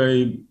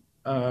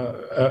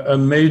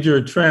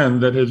major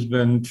trend that has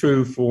been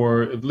true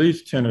for at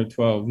least 10 or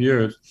 12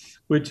 years,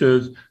 which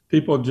is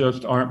people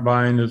just aren't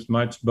buying as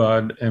much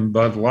Bud and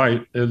Bud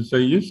Light as they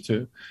used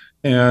to.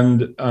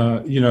 And,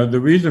 the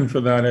reason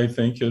for that, I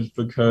think, is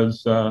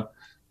because,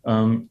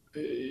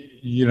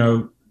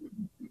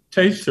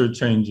 tastes are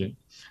changing.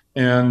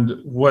 And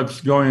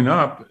what's going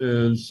up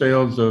is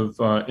sales of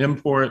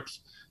imports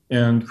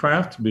and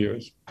craft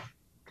beers.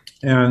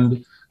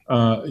 And,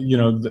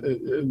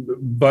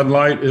 Bud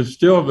Light is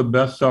still the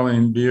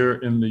best-selling beer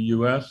in the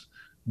U.S.,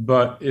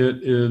 but it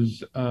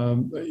is,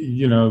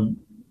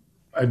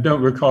 I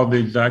don't recall the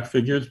exact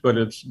figures, but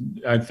it's,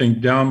 I think,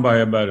 down by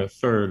about a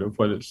third of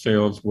what its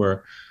sales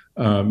were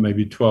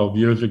maybe 12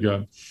 years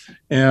ago.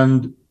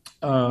 And,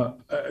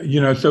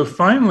 so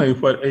finally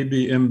what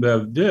AB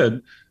InBev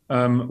did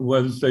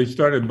was they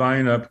started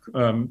buying up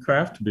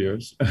craft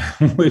beers,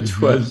 which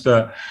was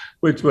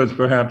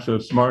perhaps a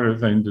smarter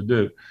thing to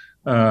do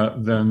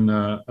than,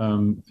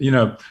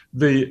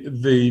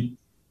 the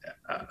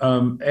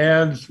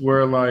ads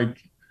were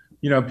like,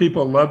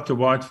 people love to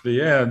watch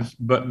the ads,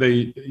 but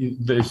they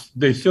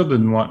still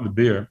didn't want the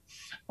beer.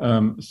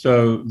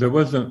 So there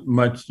wasn't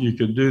much you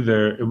could do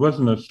there. It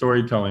wasn't a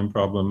storytelling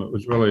problem. It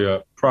was really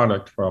a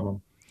product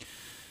problem.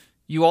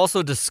 You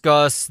also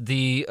discuss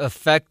the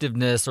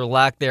effectiveness or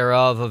lack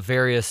thereof of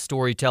various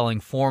storytelling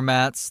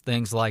formats,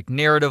 things like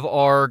narrative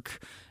arc,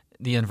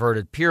 the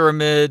inverted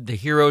pyramid, the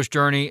hero's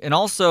journey, and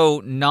also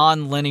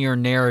non-linear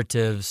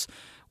narratives,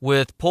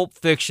 with Pulp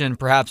Fiction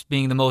perhaps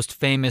being the most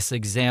famous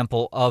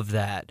example of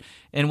that.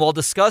 And while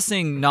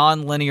discussing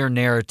non-linear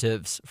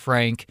narratives,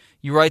 Frank,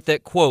 you write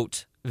that,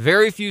 quote,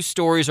 "Very few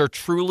stories are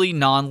truly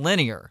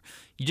non-linear.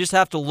 You just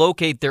have to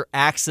locate their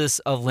axis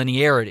of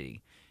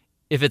linearity.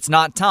 If it's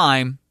not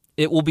time,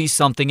 it will be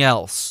something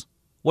else."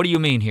 What do you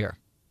mean here?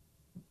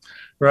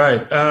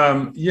 Right.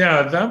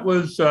 That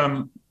was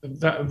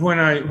that when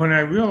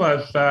I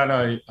realized that,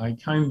 I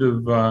kind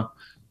of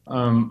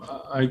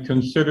I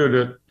considered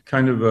it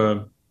kind of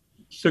a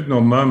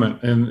signal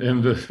moment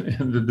in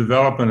the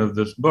development of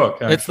this book.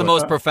 Actually. It's the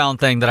most profound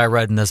thing that I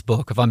read in this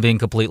book, if I'm being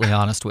completely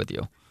honest with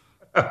you.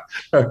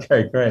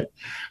 Okay, great.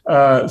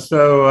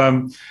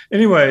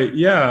 Anyway,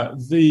 yeah,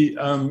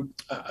 so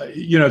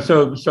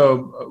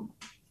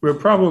we're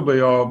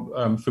probably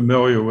all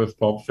familiar with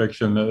Pulp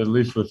Fiction, at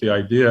least with the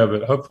idea of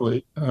it.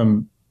 Hopefully,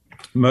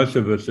 most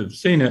of us have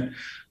seen it.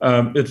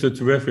 It's a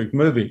terrific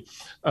movie.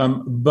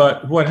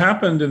 But what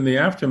happened in the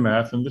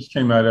aftermath, and this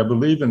came out, I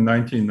believe, in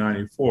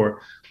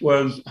 1994,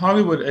 was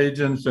Hollywood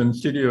agents and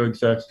studio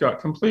execs got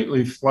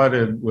completely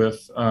flooded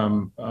with,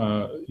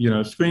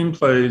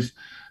 screenplays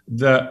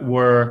that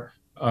were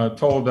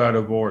told out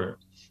of order.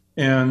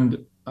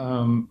 And,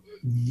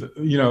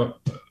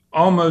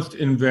 almost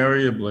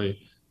invariably,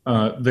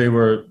 they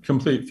were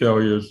complete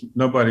failures.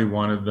 Nobody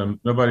wanted them.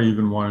 Nobody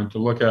even wanted to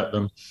look at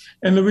them.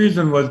 And the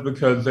reason was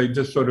because they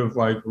just sort of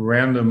like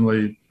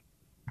randomly,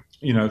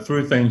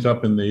 threw things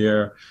up in the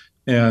air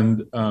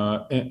and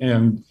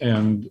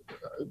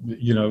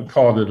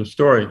called it a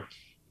story,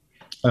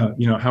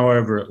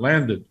 however it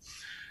landed.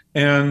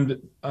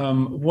 And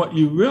what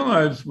you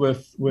realize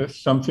with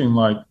something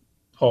like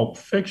Pulp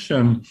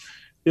Fiction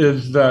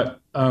is that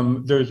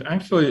there's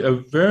actually a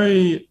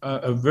very,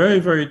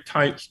 very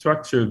tight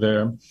structure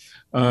there.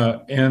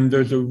 And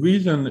there's a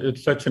reason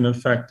it's such an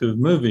effective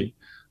movie.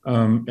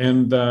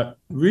 And that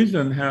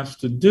reason has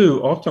to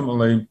do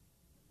ultimately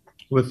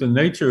with the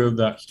nature of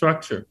that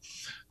structure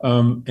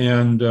and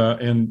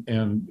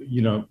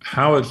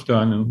how it's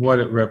done and what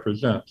it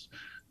represents.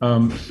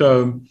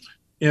 So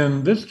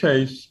in this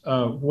case,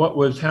 what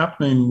was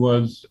happening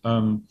was,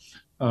 there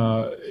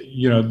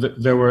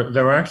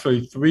were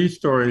actually three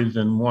stories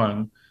in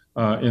one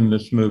in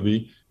this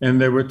movie,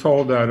 and they were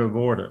told out of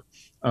order.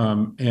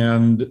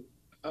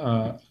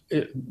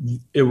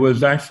 It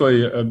was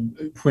actually,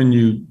 when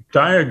you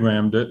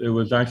diagrammed it, it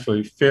was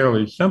actually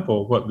fairly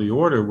simple what the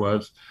order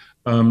was,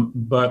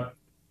 but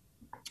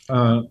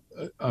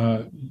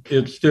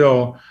it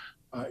still,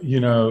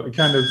 it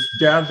kind of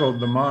dazzled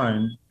the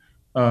mind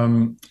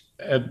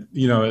at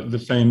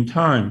the same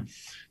time.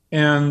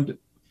 And,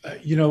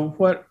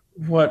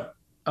 what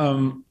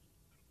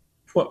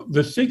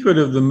the secret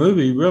of the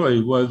movie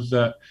really was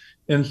that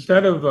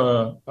instead of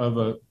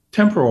a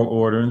temporal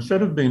order,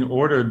 instead of being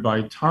ordered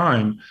by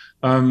time,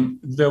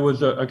 there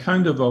was a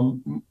kind of a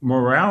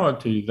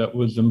morality that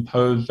was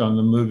imposed on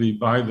the movie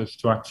by the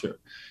structure.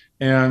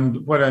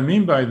 And what I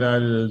mean by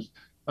that is,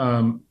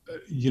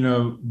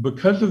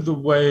 because of the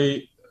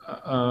way,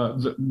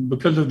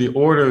 because of the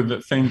order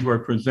that things were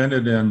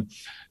presented in,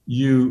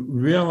 you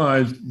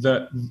realized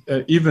that,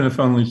 even if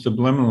only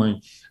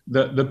subliminally,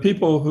 that the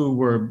people who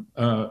were,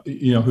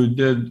 who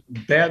did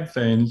bad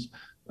things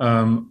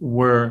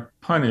were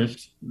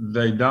punished,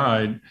 they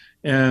died,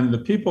 and the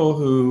people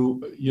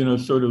who,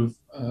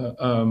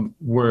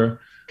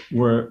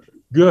 were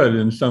good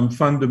in some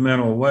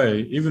fundamental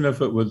way, even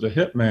if it was a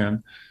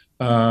hitman,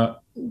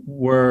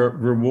 were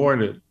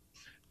rewarded.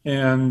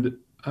 And,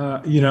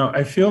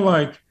 I feel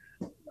like,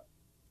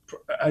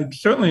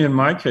 certainly in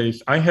my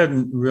case, I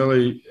hadn't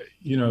really,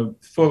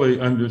 fully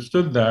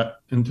understood that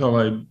until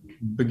I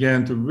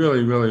began to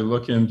really, really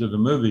look into the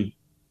movie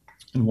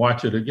and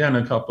watch it again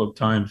a couple of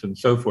times and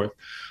so forth.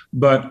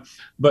 But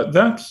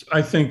that's,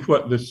 I think,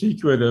 what the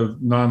secret of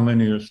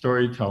nonlinear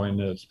storytelling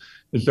is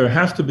there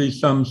has to be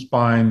some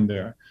spine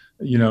there.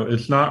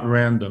 It's not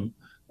random.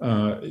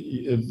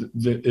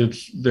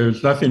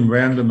 There's nothing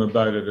random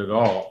about it at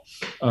all.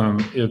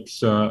 It's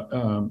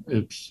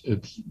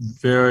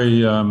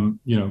very,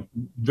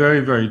 very,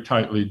 very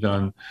tightly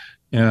done,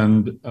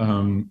 and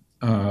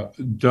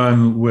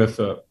done with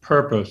a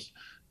purpose,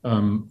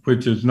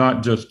 which is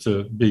not just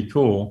to be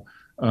cool,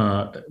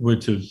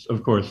 which is,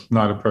 of course,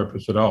 not a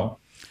purpose at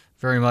all.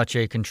 Very much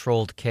a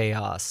controlled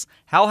chaos.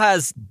 How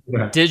has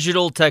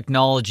digital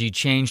technology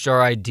changed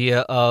our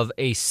idea of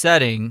a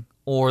setting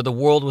or the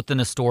world within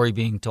a story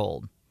being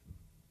told?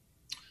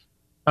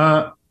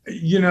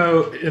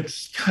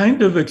 It's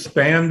kind of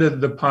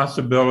expanded the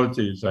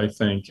possibilities, I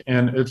think,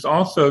 and it's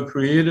also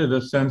created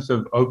a sense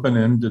of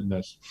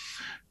open-endedness,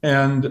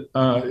 and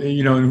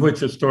in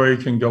which a story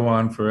can go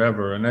on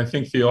forever. And I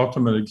think the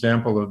ultimate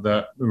example of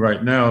that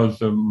right now is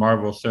the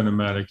Marvel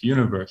Cinematic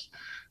Universe,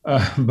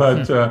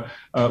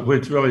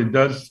 which really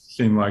does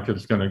seem like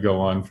it's going to go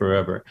on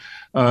forever.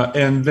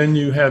 And then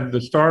you had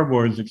the Star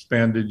Wars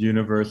expanded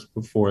universe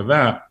before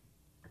that.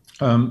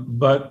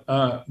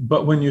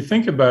 But when you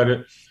think about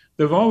it,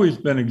 there have always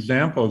been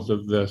examples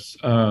of this.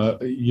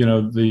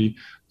 The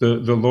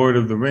Lord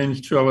of the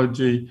Rings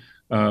trilogy,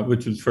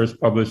 which was first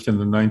published in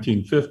the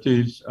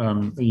 1950s,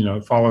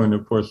 following,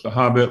 of course, The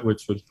Hobbit,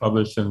 which was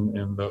published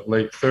in the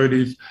late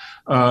 30s.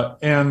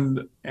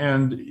 And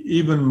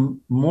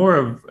even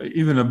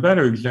a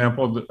better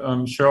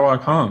example,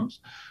 Sherlock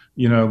Holmes,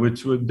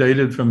 which was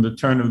dated from the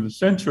turn of the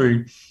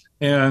century,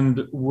 and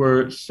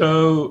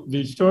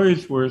these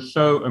stories were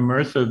so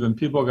immersive and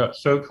people got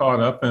so caught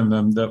up in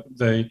them that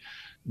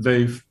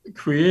they've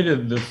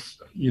created this,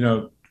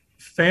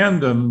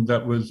 fandom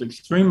that was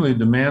extremely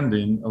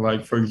demanding.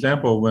 Like, for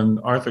example, when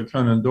Arthur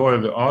Conan Doyle,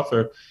 the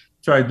author,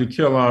 tried to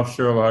kill off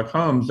Sherlock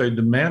Holmes, they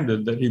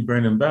demanded that he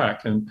bring him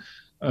back. And,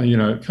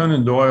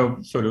 Conan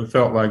Doyle sort of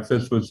felt like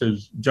this was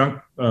his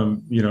junk,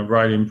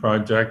 writing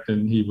project,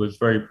 and he was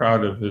very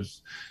proud of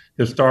his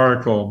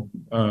historical,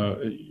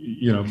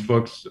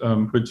 books,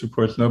 which of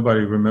course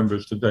nobody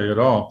remembers today at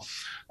all.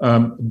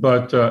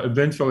 But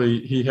eventually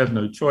he had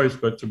no choice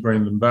but to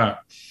bring them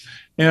back.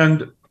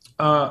 And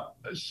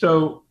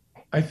so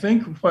I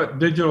think what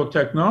digital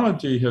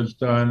technology has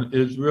done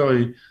is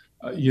really,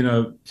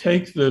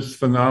 take this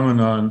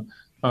phenomenon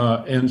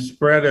and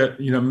spread it,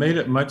 made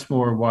it much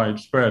more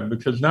widespread,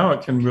 because now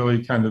it can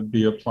really kind of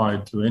be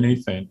applied to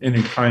anything,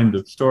 any kind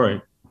of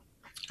story,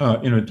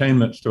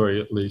 entertainment story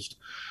at least.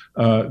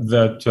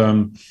 That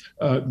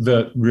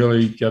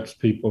really gets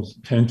people's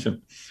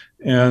attention.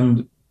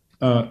 And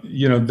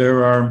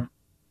there are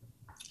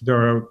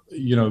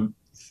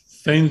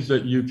things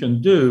that you can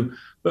do,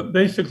 but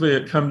basically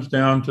it comes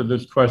down to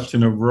this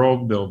question of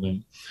world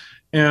building.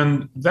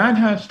 And that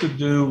has to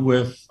do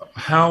with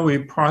how we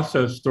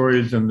process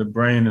stories in the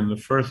brain in the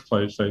first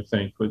place, I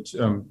think, which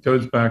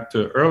goes back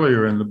to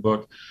earlier in the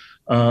book,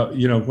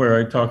 where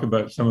I talk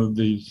about some of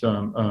these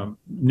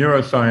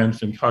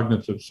neuroscience and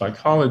cognitive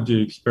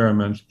psychology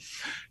experiments.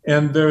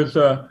 And there's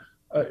the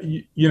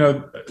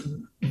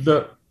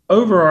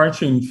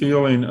overarching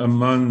feeling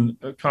among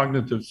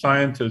cognitive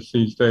scientists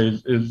these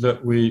days is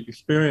that we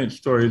experience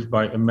stories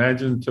by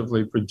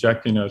imaginatively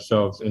projecting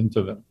ourselves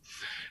into them.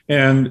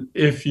 And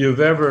if you've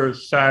ever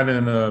sat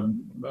in a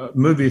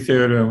movie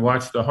theater and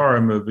watched a horror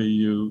movie,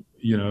 you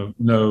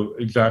know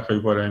exactly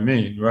what I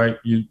mean, right?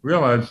 You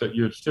realize that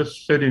you're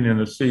just sitting in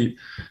a seat.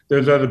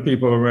 There's other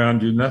people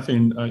around you.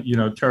 Nothing,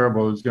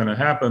 terrible is going to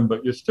happen,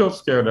 but you're still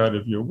scared out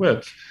of your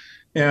wits.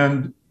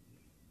 And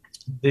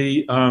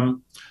the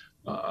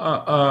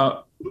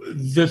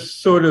this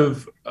sort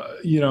of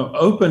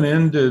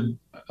open-ended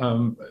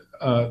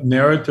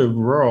narrative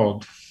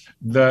world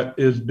that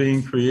is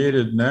being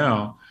created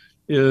now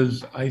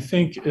is, I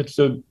think, it's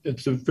a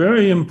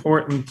very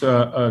important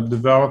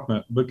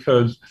development,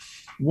 because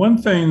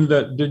one thing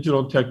that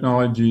digital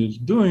technology is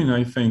doing,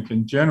 I think,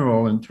 in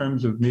general, in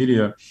terms of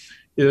media,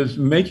 is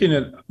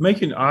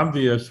making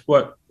obvious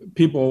what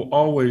people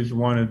always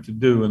wanted to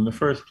do in the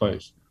first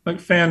place, like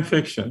fan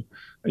fiction,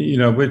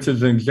 which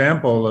is an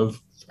example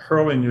of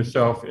hurling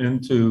yourself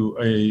into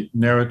a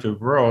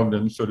narrative world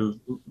and sort of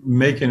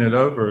making it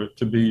over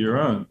to be your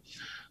own.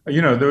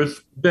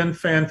 There's been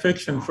fan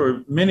fiction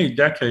for many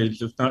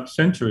decades, if not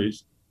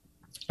centuries,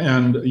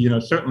 and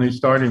certainly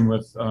starting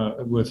with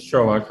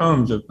Sherlock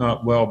Holmes, if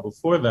not well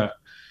before that.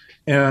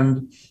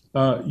 And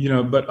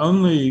but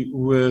only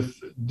with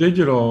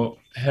digital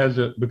has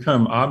it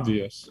become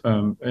obvious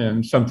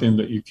and something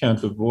that you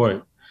can't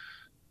avoid.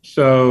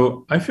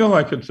 So I feel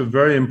like it's a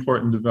very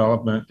important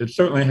development. It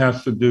certainly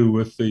has to do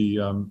with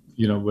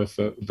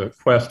the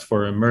quest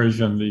for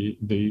immersion,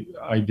 the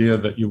idea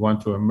that you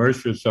want to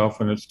immerse yourself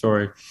in a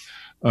story,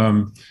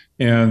 and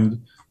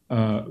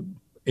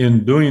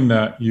in doing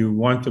that, you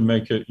want to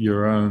make it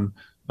your own,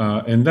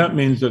 and that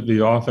means that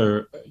the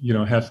author,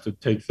 has to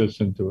take this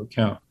into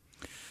account.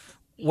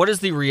 What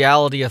is the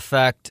reality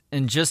effect,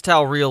 and just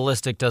how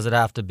realistic does it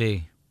have to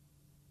be?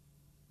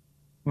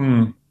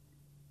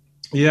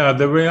 Yeah,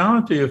 the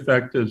reality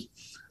effect is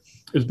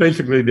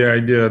basically the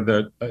idea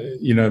that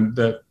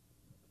that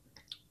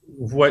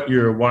what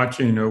you're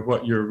watching or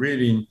what you're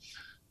reading,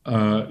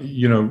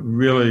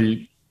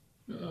 really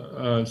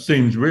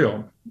seems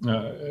real.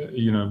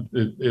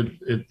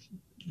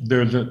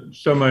 There's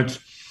so much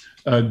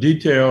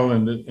detail,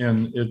 and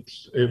it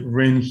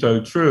rings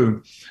so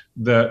true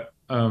that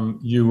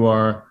you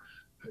are,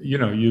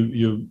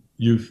 you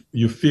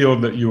feel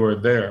that you are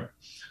there,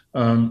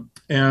 and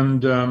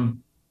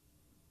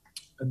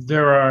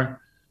there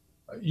are,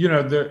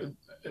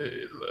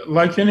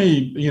 like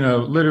any,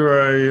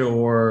 literary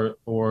or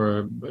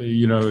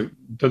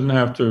doesn't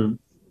have to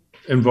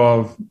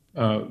involve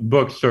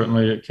books.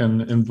 Certainly, it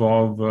can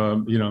involve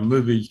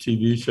movies,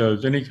 TV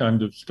shows, any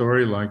kind of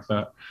story like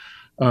that.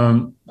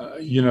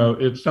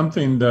 It's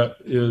something that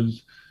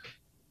is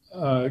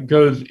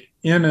goes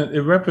in. It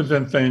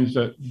represents things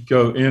that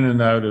go in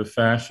and out of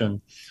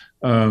fashion,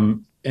 but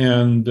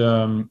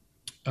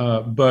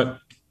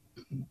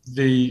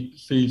the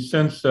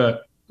sense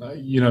that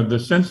the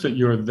sense that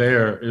you're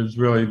there is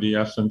really the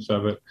essence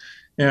of it,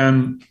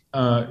 and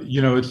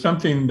it's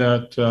something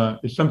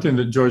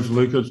that George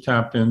Lucas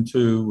tapped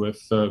into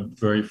with the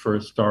very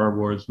first Star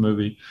Wars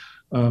movie.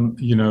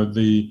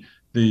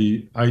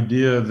 The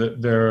idea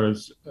that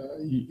there's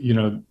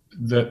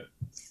that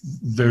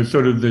there's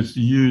sort of this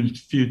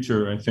used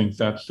future. I think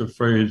that's the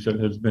phrase that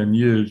has been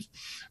used.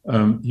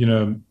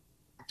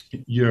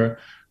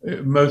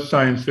 Most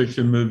science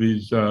fiction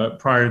movies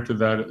prior to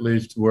that, at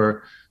least,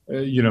 were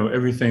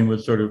everything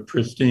was sort of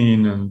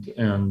pristine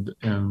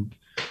and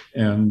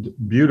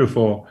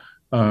beautiful,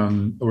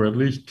 or at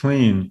least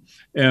clean.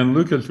 And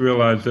Lucas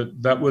realized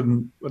that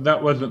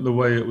wasn't the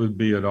way it would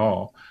be at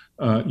all.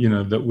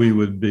 That we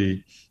would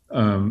be,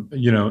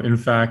 in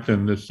fact,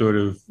 in this sort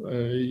of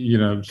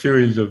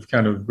series of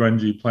kind of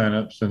grungy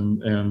planets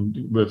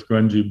and with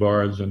grungy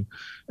bars and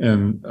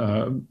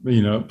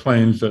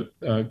planes that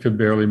could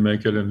barely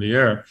make it in the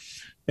air.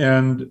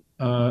 And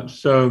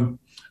so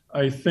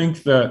I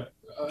think that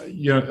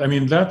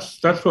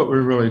that's what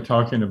we're really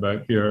talking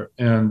about here,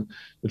 and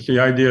it's the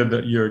idea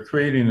that you're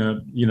creating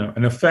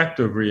an effect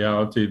of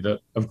reality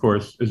that, of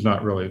course, is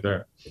not really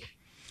there.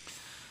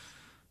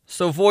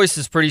 So voice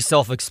is pretty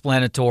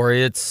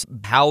self-explanatory. It's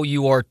how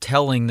you are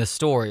telling the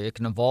story. It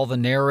can involve a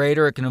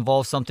narrator. It can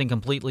involve something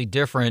completely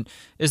different.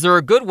 Is there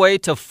a good way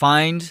to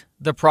find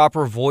the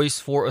proper voice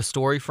for a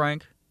story,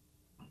 Frank?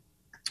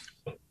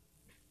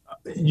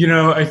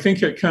 I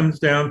think it comes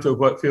down to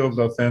what feels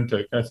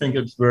authentic. I think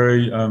it's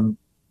very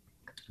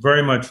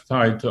much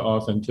tied to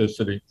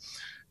authenticity.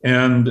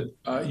 And,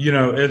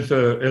 as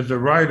a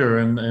writer,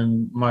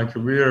 and my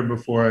career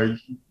before I,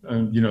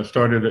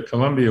 started at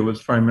Columbia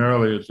was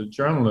primarily as a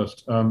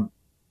journalist.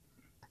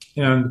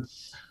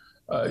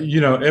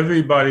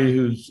 Everybody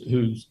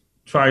who's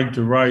tried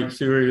to write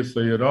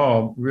seriously at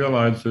all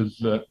realizes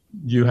that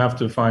you have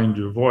to find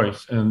your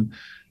voice. And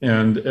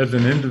as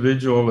an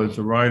individual, as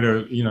a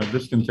writer,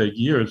 this can take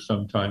years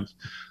sometimes.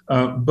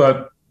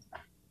 But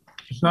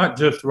it's not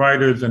just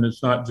writers and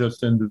it's not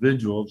just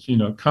individuals.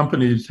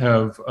 Companies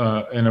have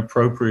an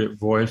appropriate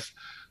voice.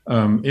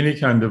 Any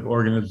kind of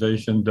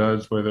organization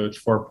does, whether it's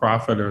for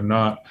profit or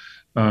not.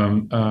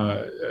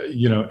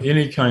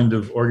 Any kind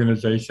of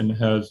organization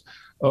has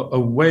a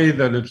way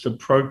that it's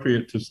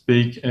appropriate to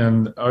speak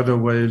and other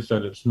ways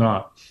that it's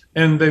not.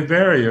 And they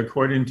vary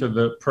according to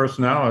the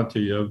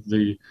personality of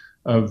the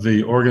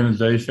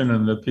organization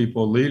and the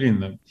people leading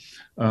them.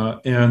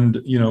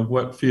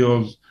 What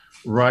feels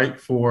right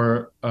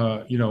for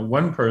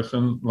one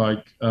person,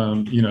 like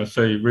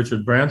say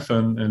Richard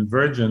Branson and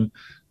Virgin,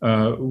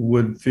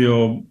 would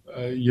feel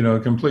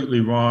completely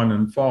wrong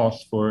and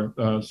false for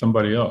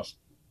somebody else.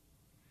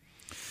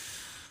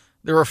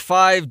 There are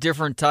 5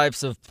 different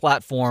types of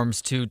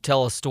platforms to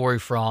tell a story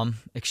from: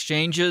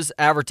 exchanges,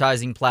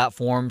 advertising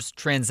platforms,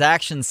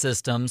 transaction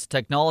systems,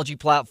 technology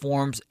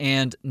platforms,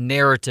 and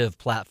narrative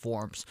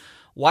platforms.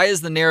 Why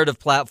is the narrative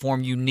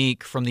platform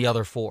unique from the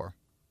other 4?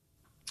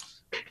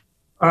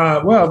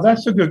 Well,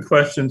 that's a good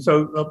question.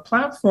 So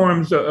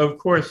platforms, of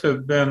course,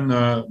 have been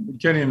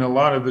getting a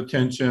lot of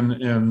attention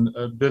in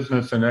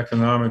business and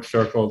economic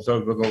circles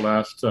over the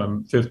last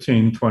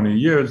 15, 20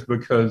 years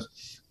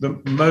because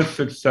the most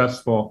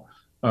successful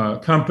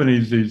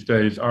companies these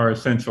days are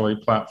essentially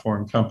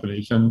platform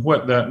companies. And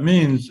what that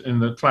means in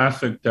the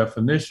classic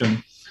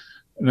definition,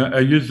 and I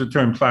use the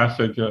term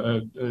classic,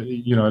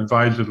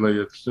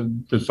 advisedly,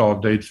 this all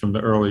dates from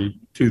the early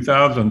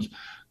 2000s.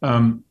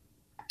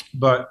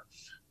 But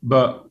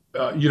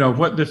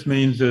what this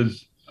means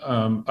is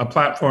a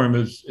platform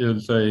is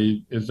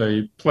a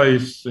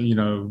place,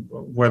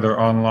 whether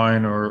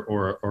online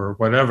or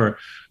whatever,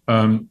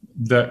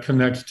 that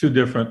connects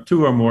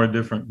two or more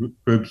different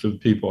groups of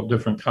people,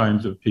 different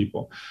kinds of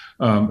people.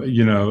 A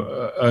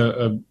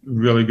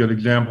really good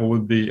example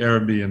would be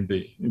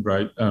Airbnb,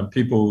 right?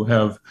 People who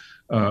have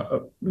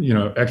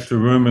extra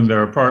room in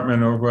their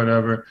apartment or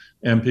whatever,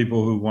 and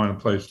people who want a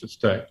place to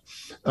stay.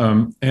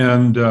 The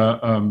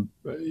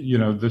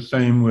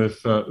same with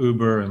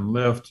Uber and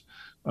Lyft.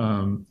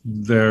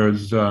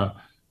 There's,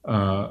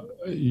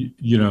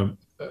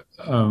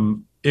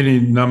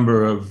 any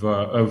number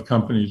of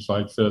companies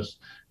like this.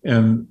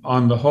 And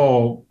on the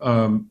whole,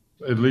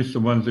 at least the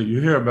ones that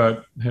you hear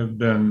about have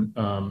been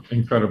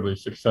incredibly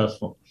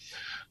successful.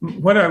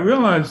 What I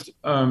realized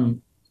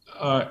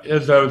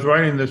as I was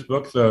writing this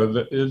book,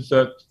 though, is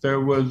that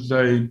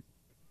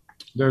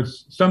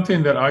there's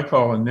something that I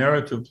call a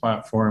narrative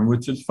platform,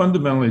 which is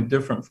fundamentally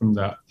different from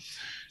that.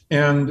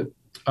 And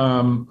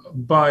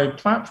by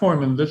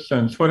platform in this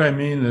sense, what I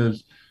mean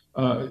is,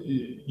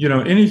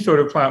 any sort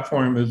of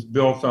platform is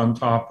built on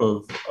top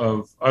of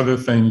other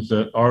things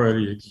that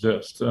already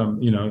exist,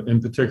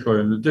 in particular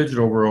in the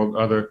digital world,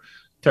 other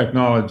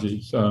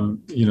technologies.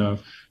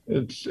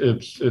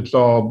 It's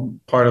all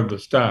part of the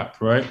stack,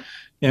 right?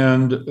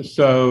 And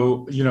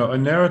so, a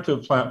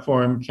narrative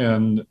platform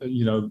can,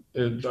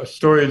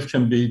 stories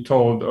can be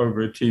told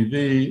over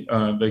TV,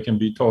 they can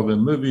be told in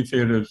movie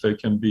theaters, they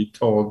can be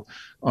told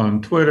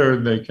on Twitter,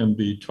 they can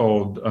be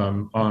told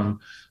on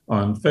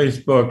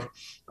Facebook,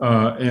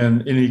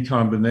 and any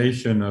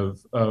combination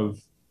of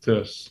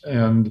this.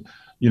 And,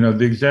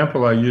 the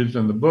example I use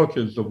in the book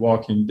is The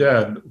Walking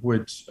Dead,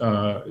 which,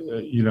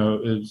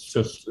 is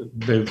just,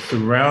 they've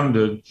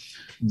surrounded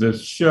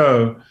this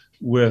show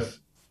with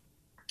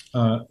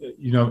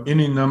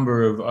any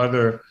number of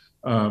other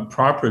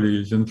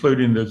properties,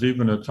 including there's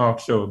even a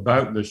talk show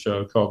about the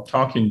show called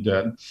Talking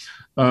Dead.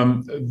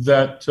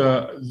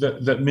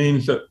 That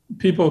means that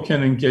people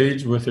can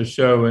engage with the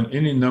show in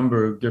any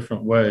number of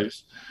different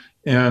ways,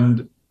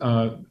 and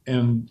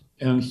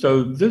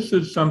so this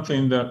is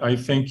something that I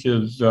think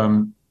is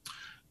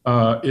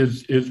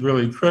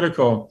really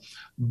critical.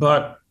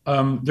 But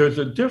there's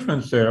a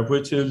difference there,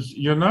 which is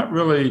you're not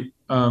really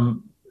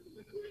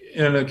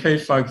in a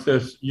case like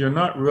this, you're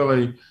not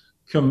really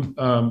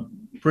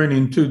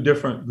bringing two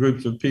different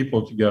groups of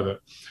people together.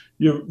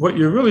 What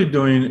you're really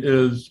doing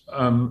is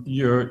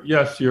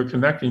you're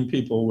connecting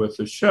people with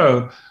the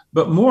show,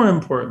 but more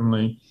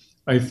importantly,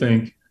 I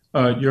think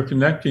you're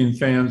connecting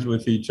fans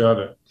with each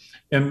other.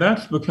 And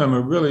that's become a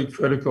really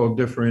critical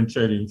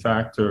differentiating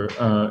factor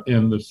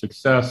in the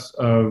success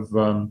of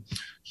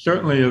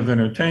certainly of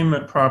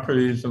entertainment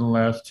properties in the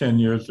last 10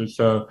 years or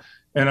so.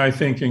 And I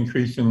think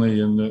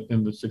increasingly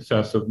in the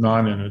success of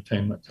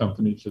non-entertainment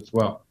companies as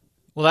well.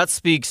 Well, that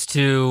speaks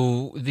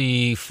to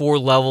the 4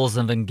 levels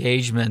of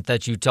engagement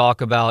that you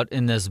talk about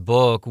in this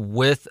book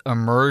with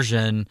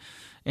immersion.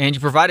 And you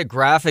provide a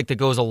graphic that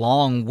goes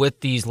along with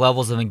these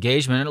levels of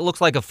engagement. And it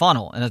looks like a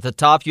funnel. And at the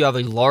top, you have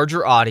a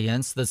larger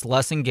audience that's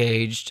less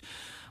engaged,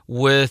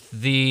 with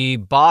the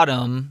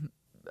bottom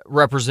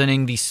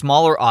representing the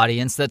smaller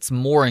audience that's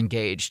more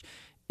engaged.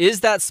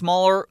 Is that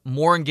smaller,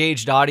 more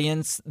engaged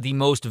audience the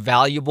most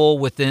valuable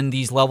within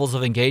these levels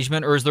of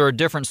engagement, or is there a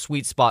different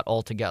sweet spot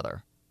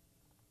altogether?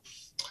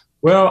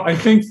 Well, I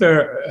think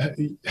they're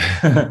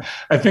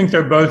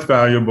both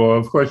valuable.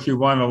 Of course, you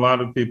want a lot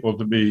of people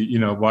to be,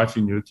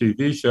 watching your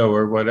TV show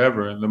or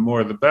whatever, and the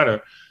more the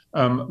better.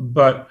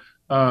 But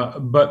the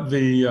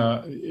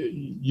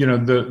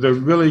the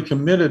really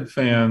committed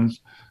fans,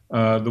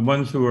 the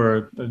ones who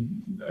are,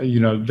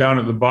 down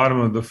at the bottom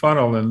of the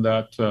funnel in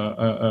that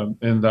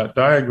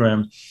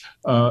diagram,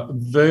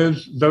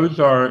 those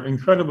are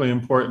incredibly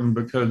important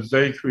because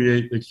they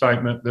create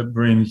excitement that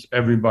brings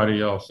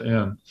everybody else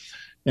in.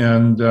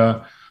 And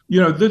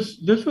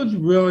this was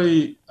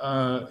really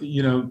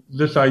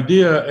this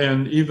idea,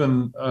 and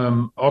even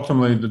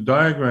ultimately the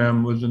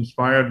diagram was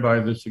inspired by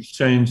this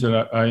exchange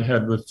that I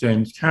had with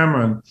James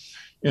Cameron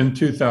in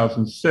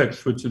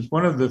 2006, which is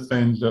one of the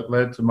things that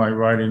led to my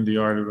writing The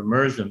Art of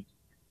Immersion,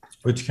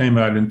 which came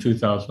out in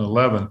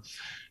 2011.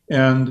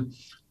 And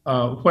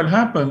what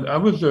happened, I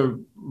was a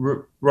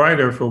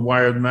writer for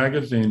Wired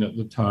magazine at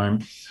the time,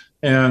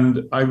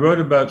 and I wrote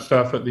about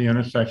stuff at the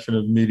intersection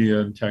of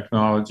media and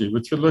technology,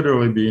 which could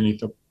literally be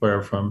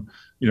anywhere from,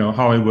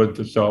 Hollywood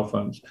to cell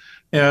phones.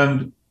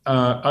 And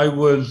I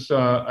was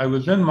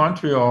in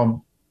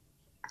Montreal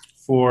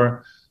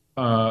for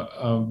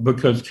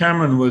because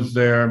Cameron was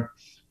there,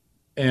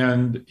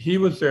 and he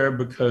was there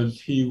because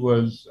he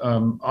was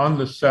on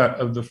the set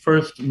of the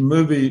first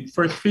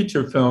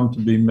feature film to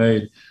be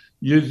made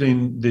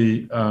using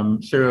the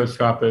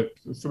stereoscopic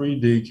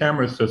 3D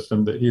camera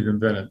system that he'd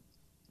invented.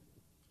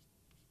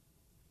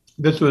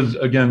 This was,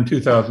 again,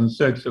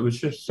 2006. It was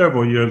just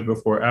several years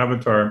before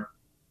Avatar.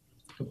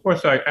 Of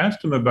course, I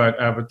asked him about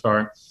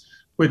Avatar,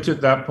 which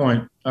at that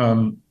point,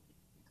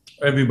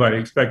 everybody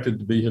expected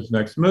to be his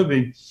next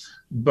movie,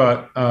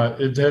 but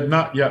it had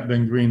not yet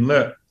been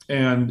greenlit,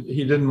 and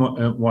he didn't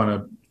want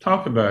to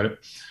talk about it.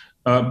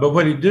 But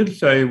what he did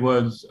say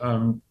was,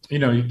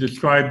 he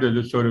described it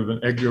as sort of an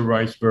Edgar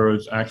Rice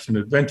Burroughs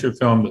action-adventure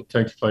film that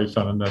takes place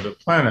on another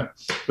planet.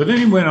 But then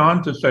he went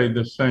on to say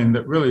this thing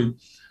that really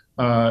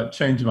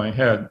changed my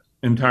head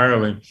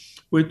entirely,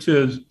 which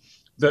is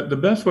that the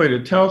best way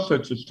to tell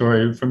such a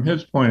story from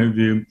his point of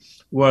view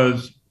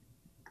was,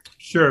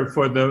 sure,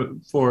 for the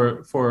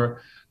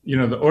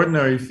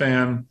ordinary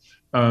fan,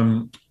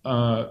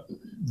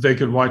 they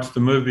could watch the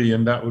movie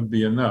and that would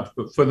be enough.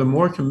 But for the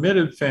more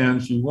committed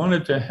fans, you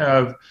wanted to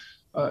have,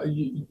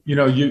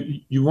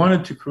 you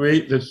wanted to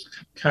create this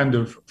kind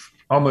of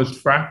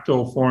almost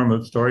fractal form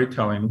of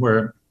storytelling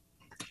where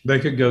they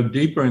could go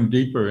deeper and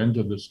deeper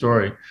into the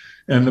story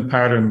and the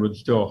pattern would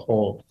still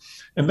hold.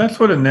 And that's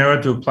what a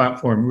narrative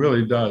platform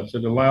really does.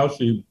 It allows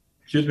you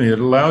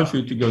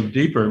to go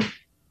deeper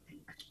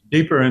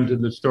into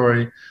the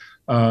story.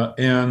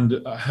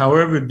 And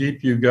however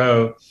deep you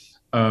go,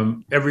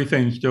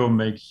 everything still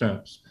makes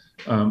sense.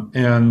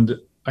 And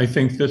I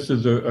think this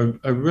is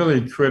a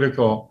really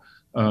critical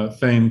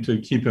thing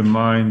to keep in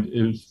mind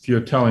is if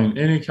you're telling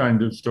any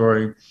kind of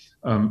story,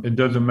 it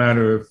doesn't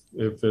matter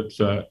if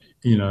it's,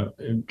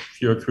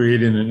 if you're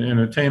creating an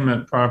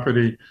entertainment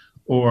property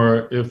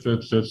or if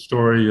it's a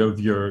story of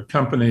your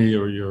company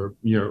or your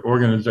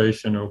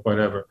organization or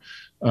whatever.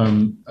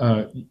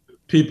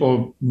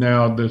 People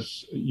now,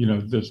 this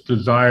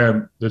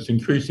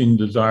increasing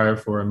desire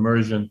for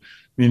immersion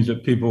means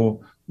that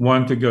people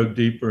want to go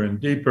deeper and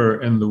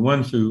deeper, and the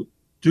ones who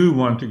do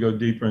want to go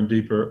deeper and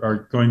deeper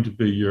are going to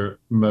be your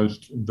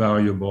most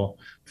valuable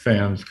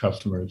fans,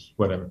 customers,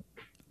 whatever.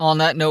 On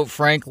that note,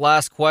 Frank,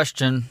 last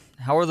question.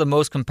 How are the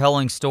most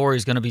compelling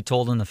stories going to be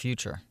told in the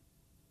future?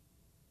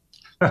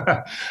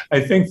 I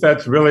think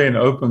that's really an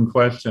open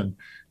question.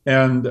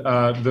 And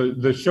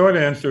the short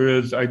answer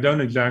is I don't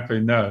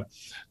exactly know.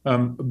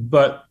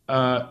 But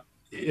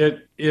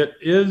it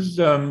is,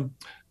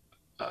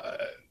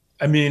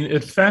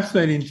 it's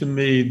fascinating to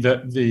me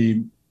that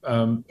the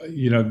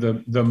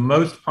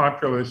most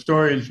popular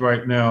stories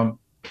right now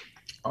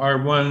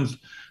are ones,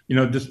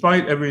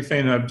 despite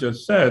everything I've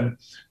just said,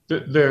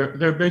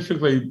 they're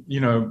basically,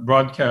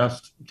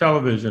 broadcast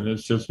television.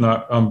 It's just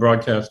not on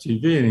broadcast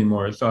TV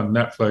anymore. It's on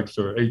Netflix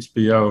or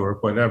HBO or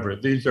whatever.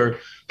 These are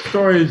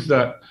stories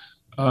that,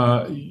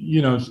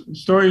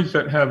 stories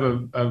that have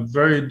a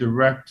very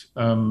direct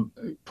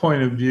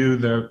point of view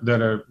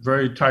that are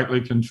very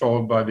tightly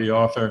controlled by the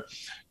author,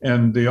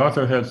 and the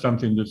author has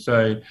something to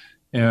say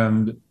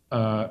and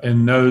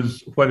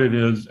knows what it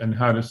is and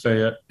how to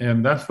say it,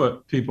 and that's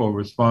what people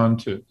respond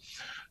to.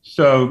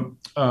 So,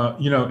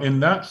 in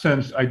that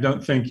sense, I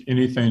don't think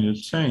anything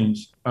has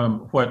changed.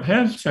 What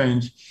has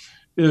changed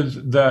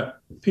is that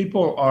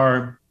people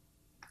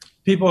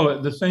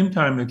at the same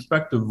time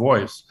expect a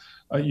voice.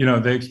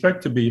 They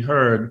expect to be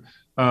heard.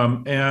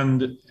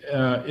 And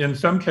in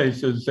some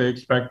cases, they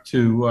expect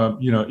to,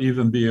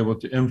 even be able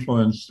to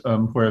influence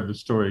where the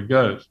story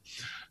goes.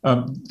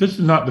 This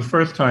is not the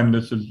first time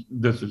this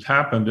has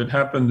happened. It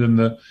happened in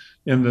the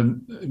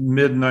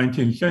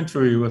mid-19th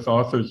century with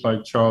authors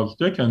like Charles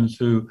Dickens,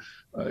 who,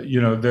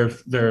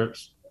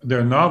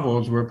 their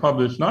novels were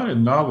published not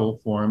in novel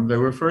form. They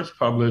were first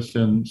published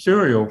in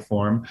serial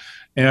form,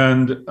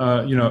 and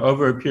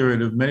over a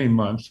period of many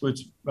months,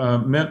 which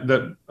meant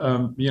that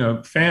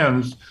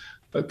fans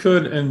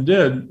could and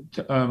did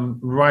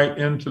write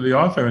into the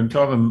author and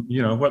tell them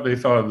what they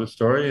thought of the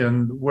story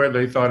and where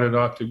they thought it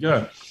ought to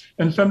go.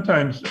 And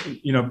sometimes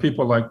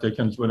people like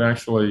Dickens would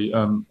actually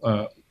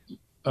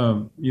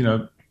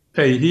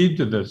pay heed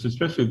to this,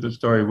 especially if the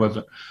story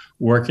wasn't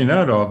working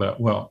out all that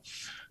well.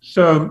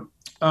 So,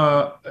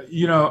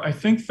 I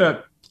think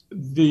that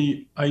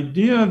the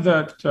idea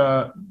that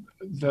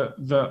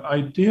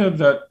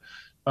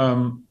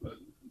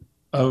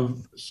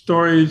of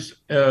stories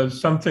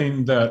as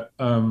something that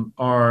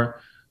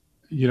are,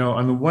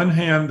 on the one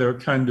hand, they're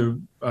kind of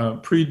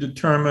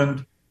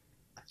predetermined.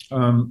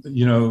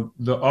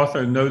 The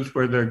author knows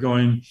where they're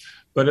going,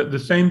 but at the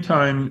same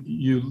time,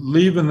 you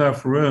leave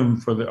enough room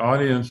for the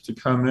audience to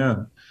come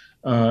in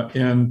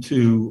and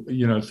to,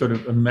 sort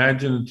of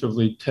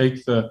imaginatively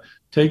take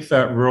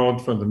that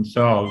world for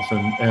themselves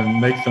and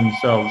make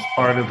themselves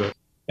part of it.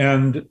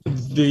 And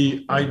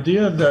the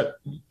idea that,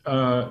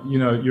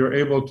 you're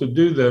able to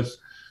do this,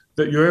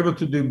 that you're able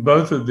to do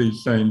both of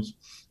these things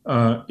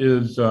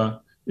is,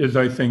 I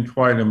think,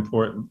 quite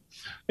important.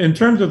 In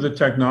terms of the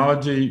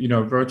technology,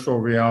 virtual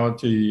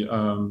reality,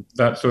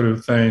 that sort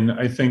of thing,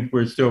 I think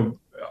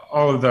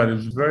all of that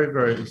is very,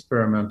 very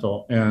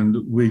experimental, and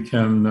we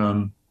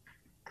can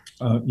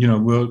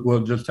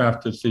we'll just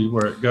have to see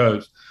where it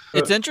goes.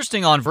 It's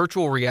interesting on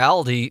virtual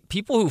reality.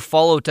 People who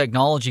follow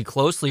technology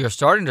closely are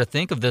starting to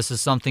think of this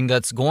as something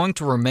that's going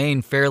to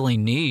remain fairly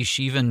niche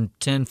even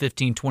 10,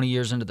 15, 20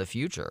 years into the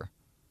future.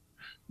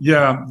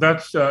 Yeah,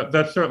 that's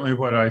certainly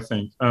what I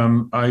think.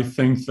 I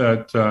think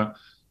that,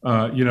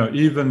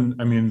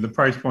 the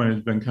price point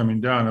has been coming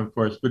down, of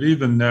course, but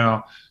even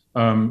now,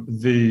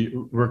 the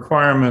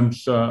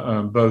requirements,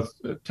 both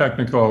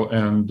technical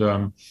and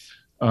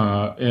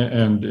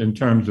in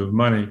terms of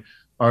money,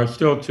 are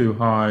still too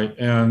high.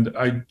 And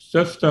I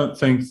just don't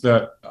think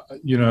that,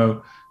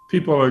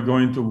 people are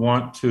going to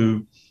want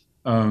to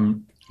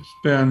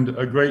spend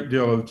a great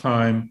deal of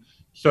time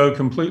so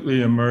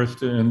completely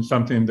immersed in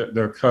something that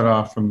they're cut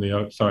off from the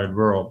outside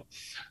world.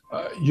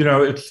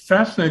 It's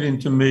fascinating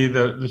to me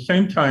that at the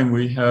same time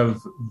we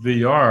have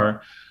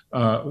VR,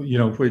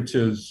 which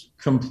is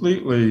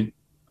completely,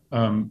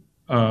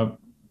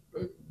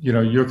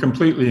 you're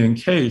completely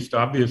encased,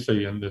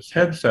 obviously, in this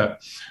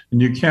headset,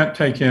 and you can't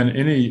take in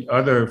any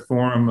other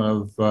form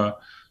of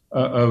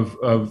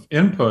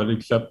input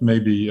except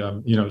maybe,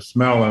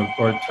 smell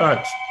or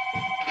touch.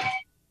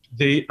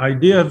 The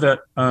idea that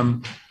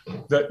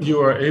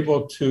you are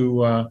able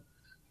to,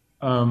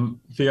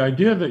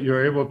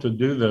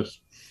 do this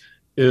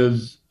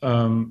is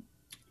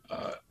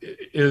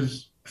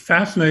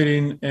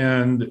fascinating,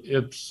 and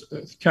it's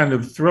kind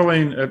of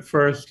thrilling at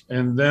first,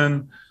 and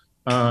then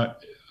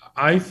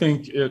I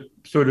think it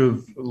sort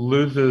of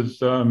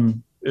loses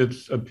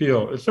its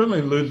appeal. It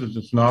certainly loses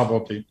its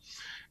novelty,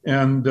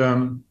 and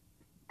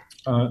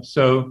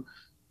so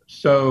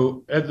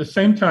at the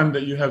same time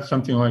that you have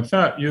something like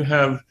that, you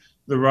have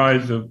the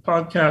rise of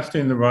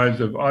podcasting, the rise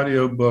of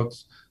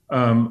audiobooks,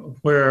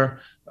 where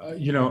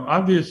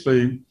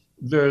obviously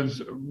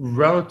there's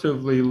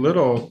relatively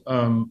little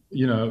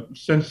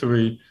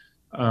sensory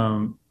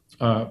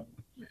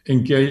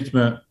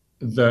engagement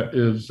that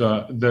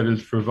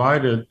is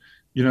provided.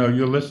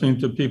 You're listening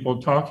to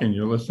people talking,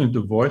 you're listening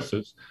to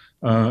voices,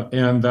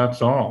 and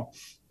that's all.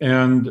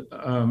 And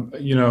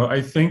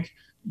I think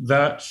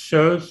that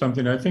shows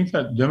something. I think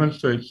that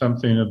demonstrates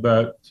something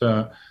about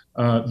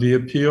the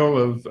appeal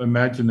of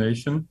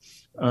imagination,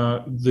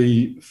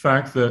 the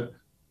fact that,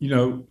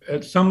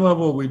 at some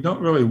level, we don't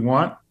really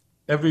want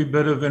every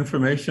bit of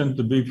information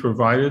to be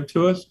provided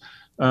to us.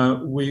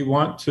 We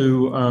want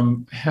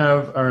to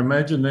have our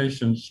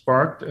imagination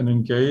sparked and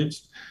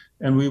engaged,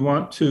 and we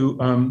want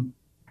to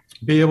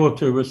be able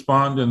to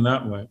respond in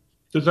that way.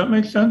 Does that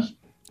make sense?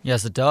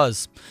 Yes, it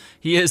does.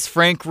 He is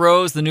Frank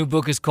Rose. The new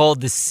book is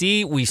called The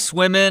Sea We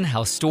Swim In,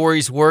 How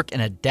Stories Work in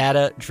a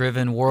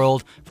Data-Driven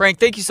World. Frank,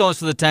 thank you so much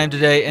for the time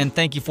today, and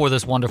thank you for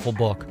this wonderful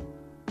book.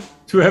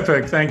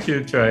 Terrific. Thank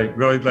you, Trey.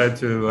 Really glad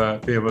to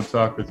be able to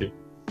talk with you.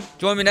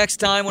 Join me next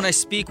time when I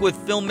speak with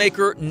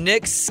filmmaker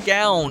Nick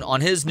Scown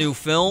on his new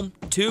film,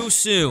 Too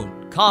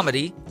Soon,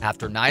 Comedy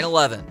After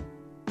 9/11.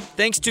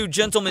 Thanks to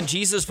Gentleman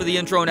Jesus for the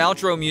intro and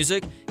outro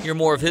music. Hear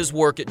more of his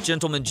work at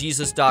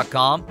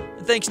gentlemanjesus.com.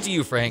 And thanks to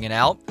you for hanging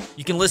out.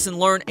 You can listen,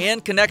 learn,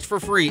 and connect for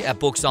free at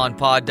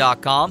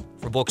booksonpod.com.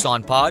 For Books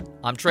on Pod,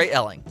 I'm Trey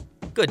Elling.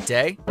 Good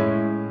day.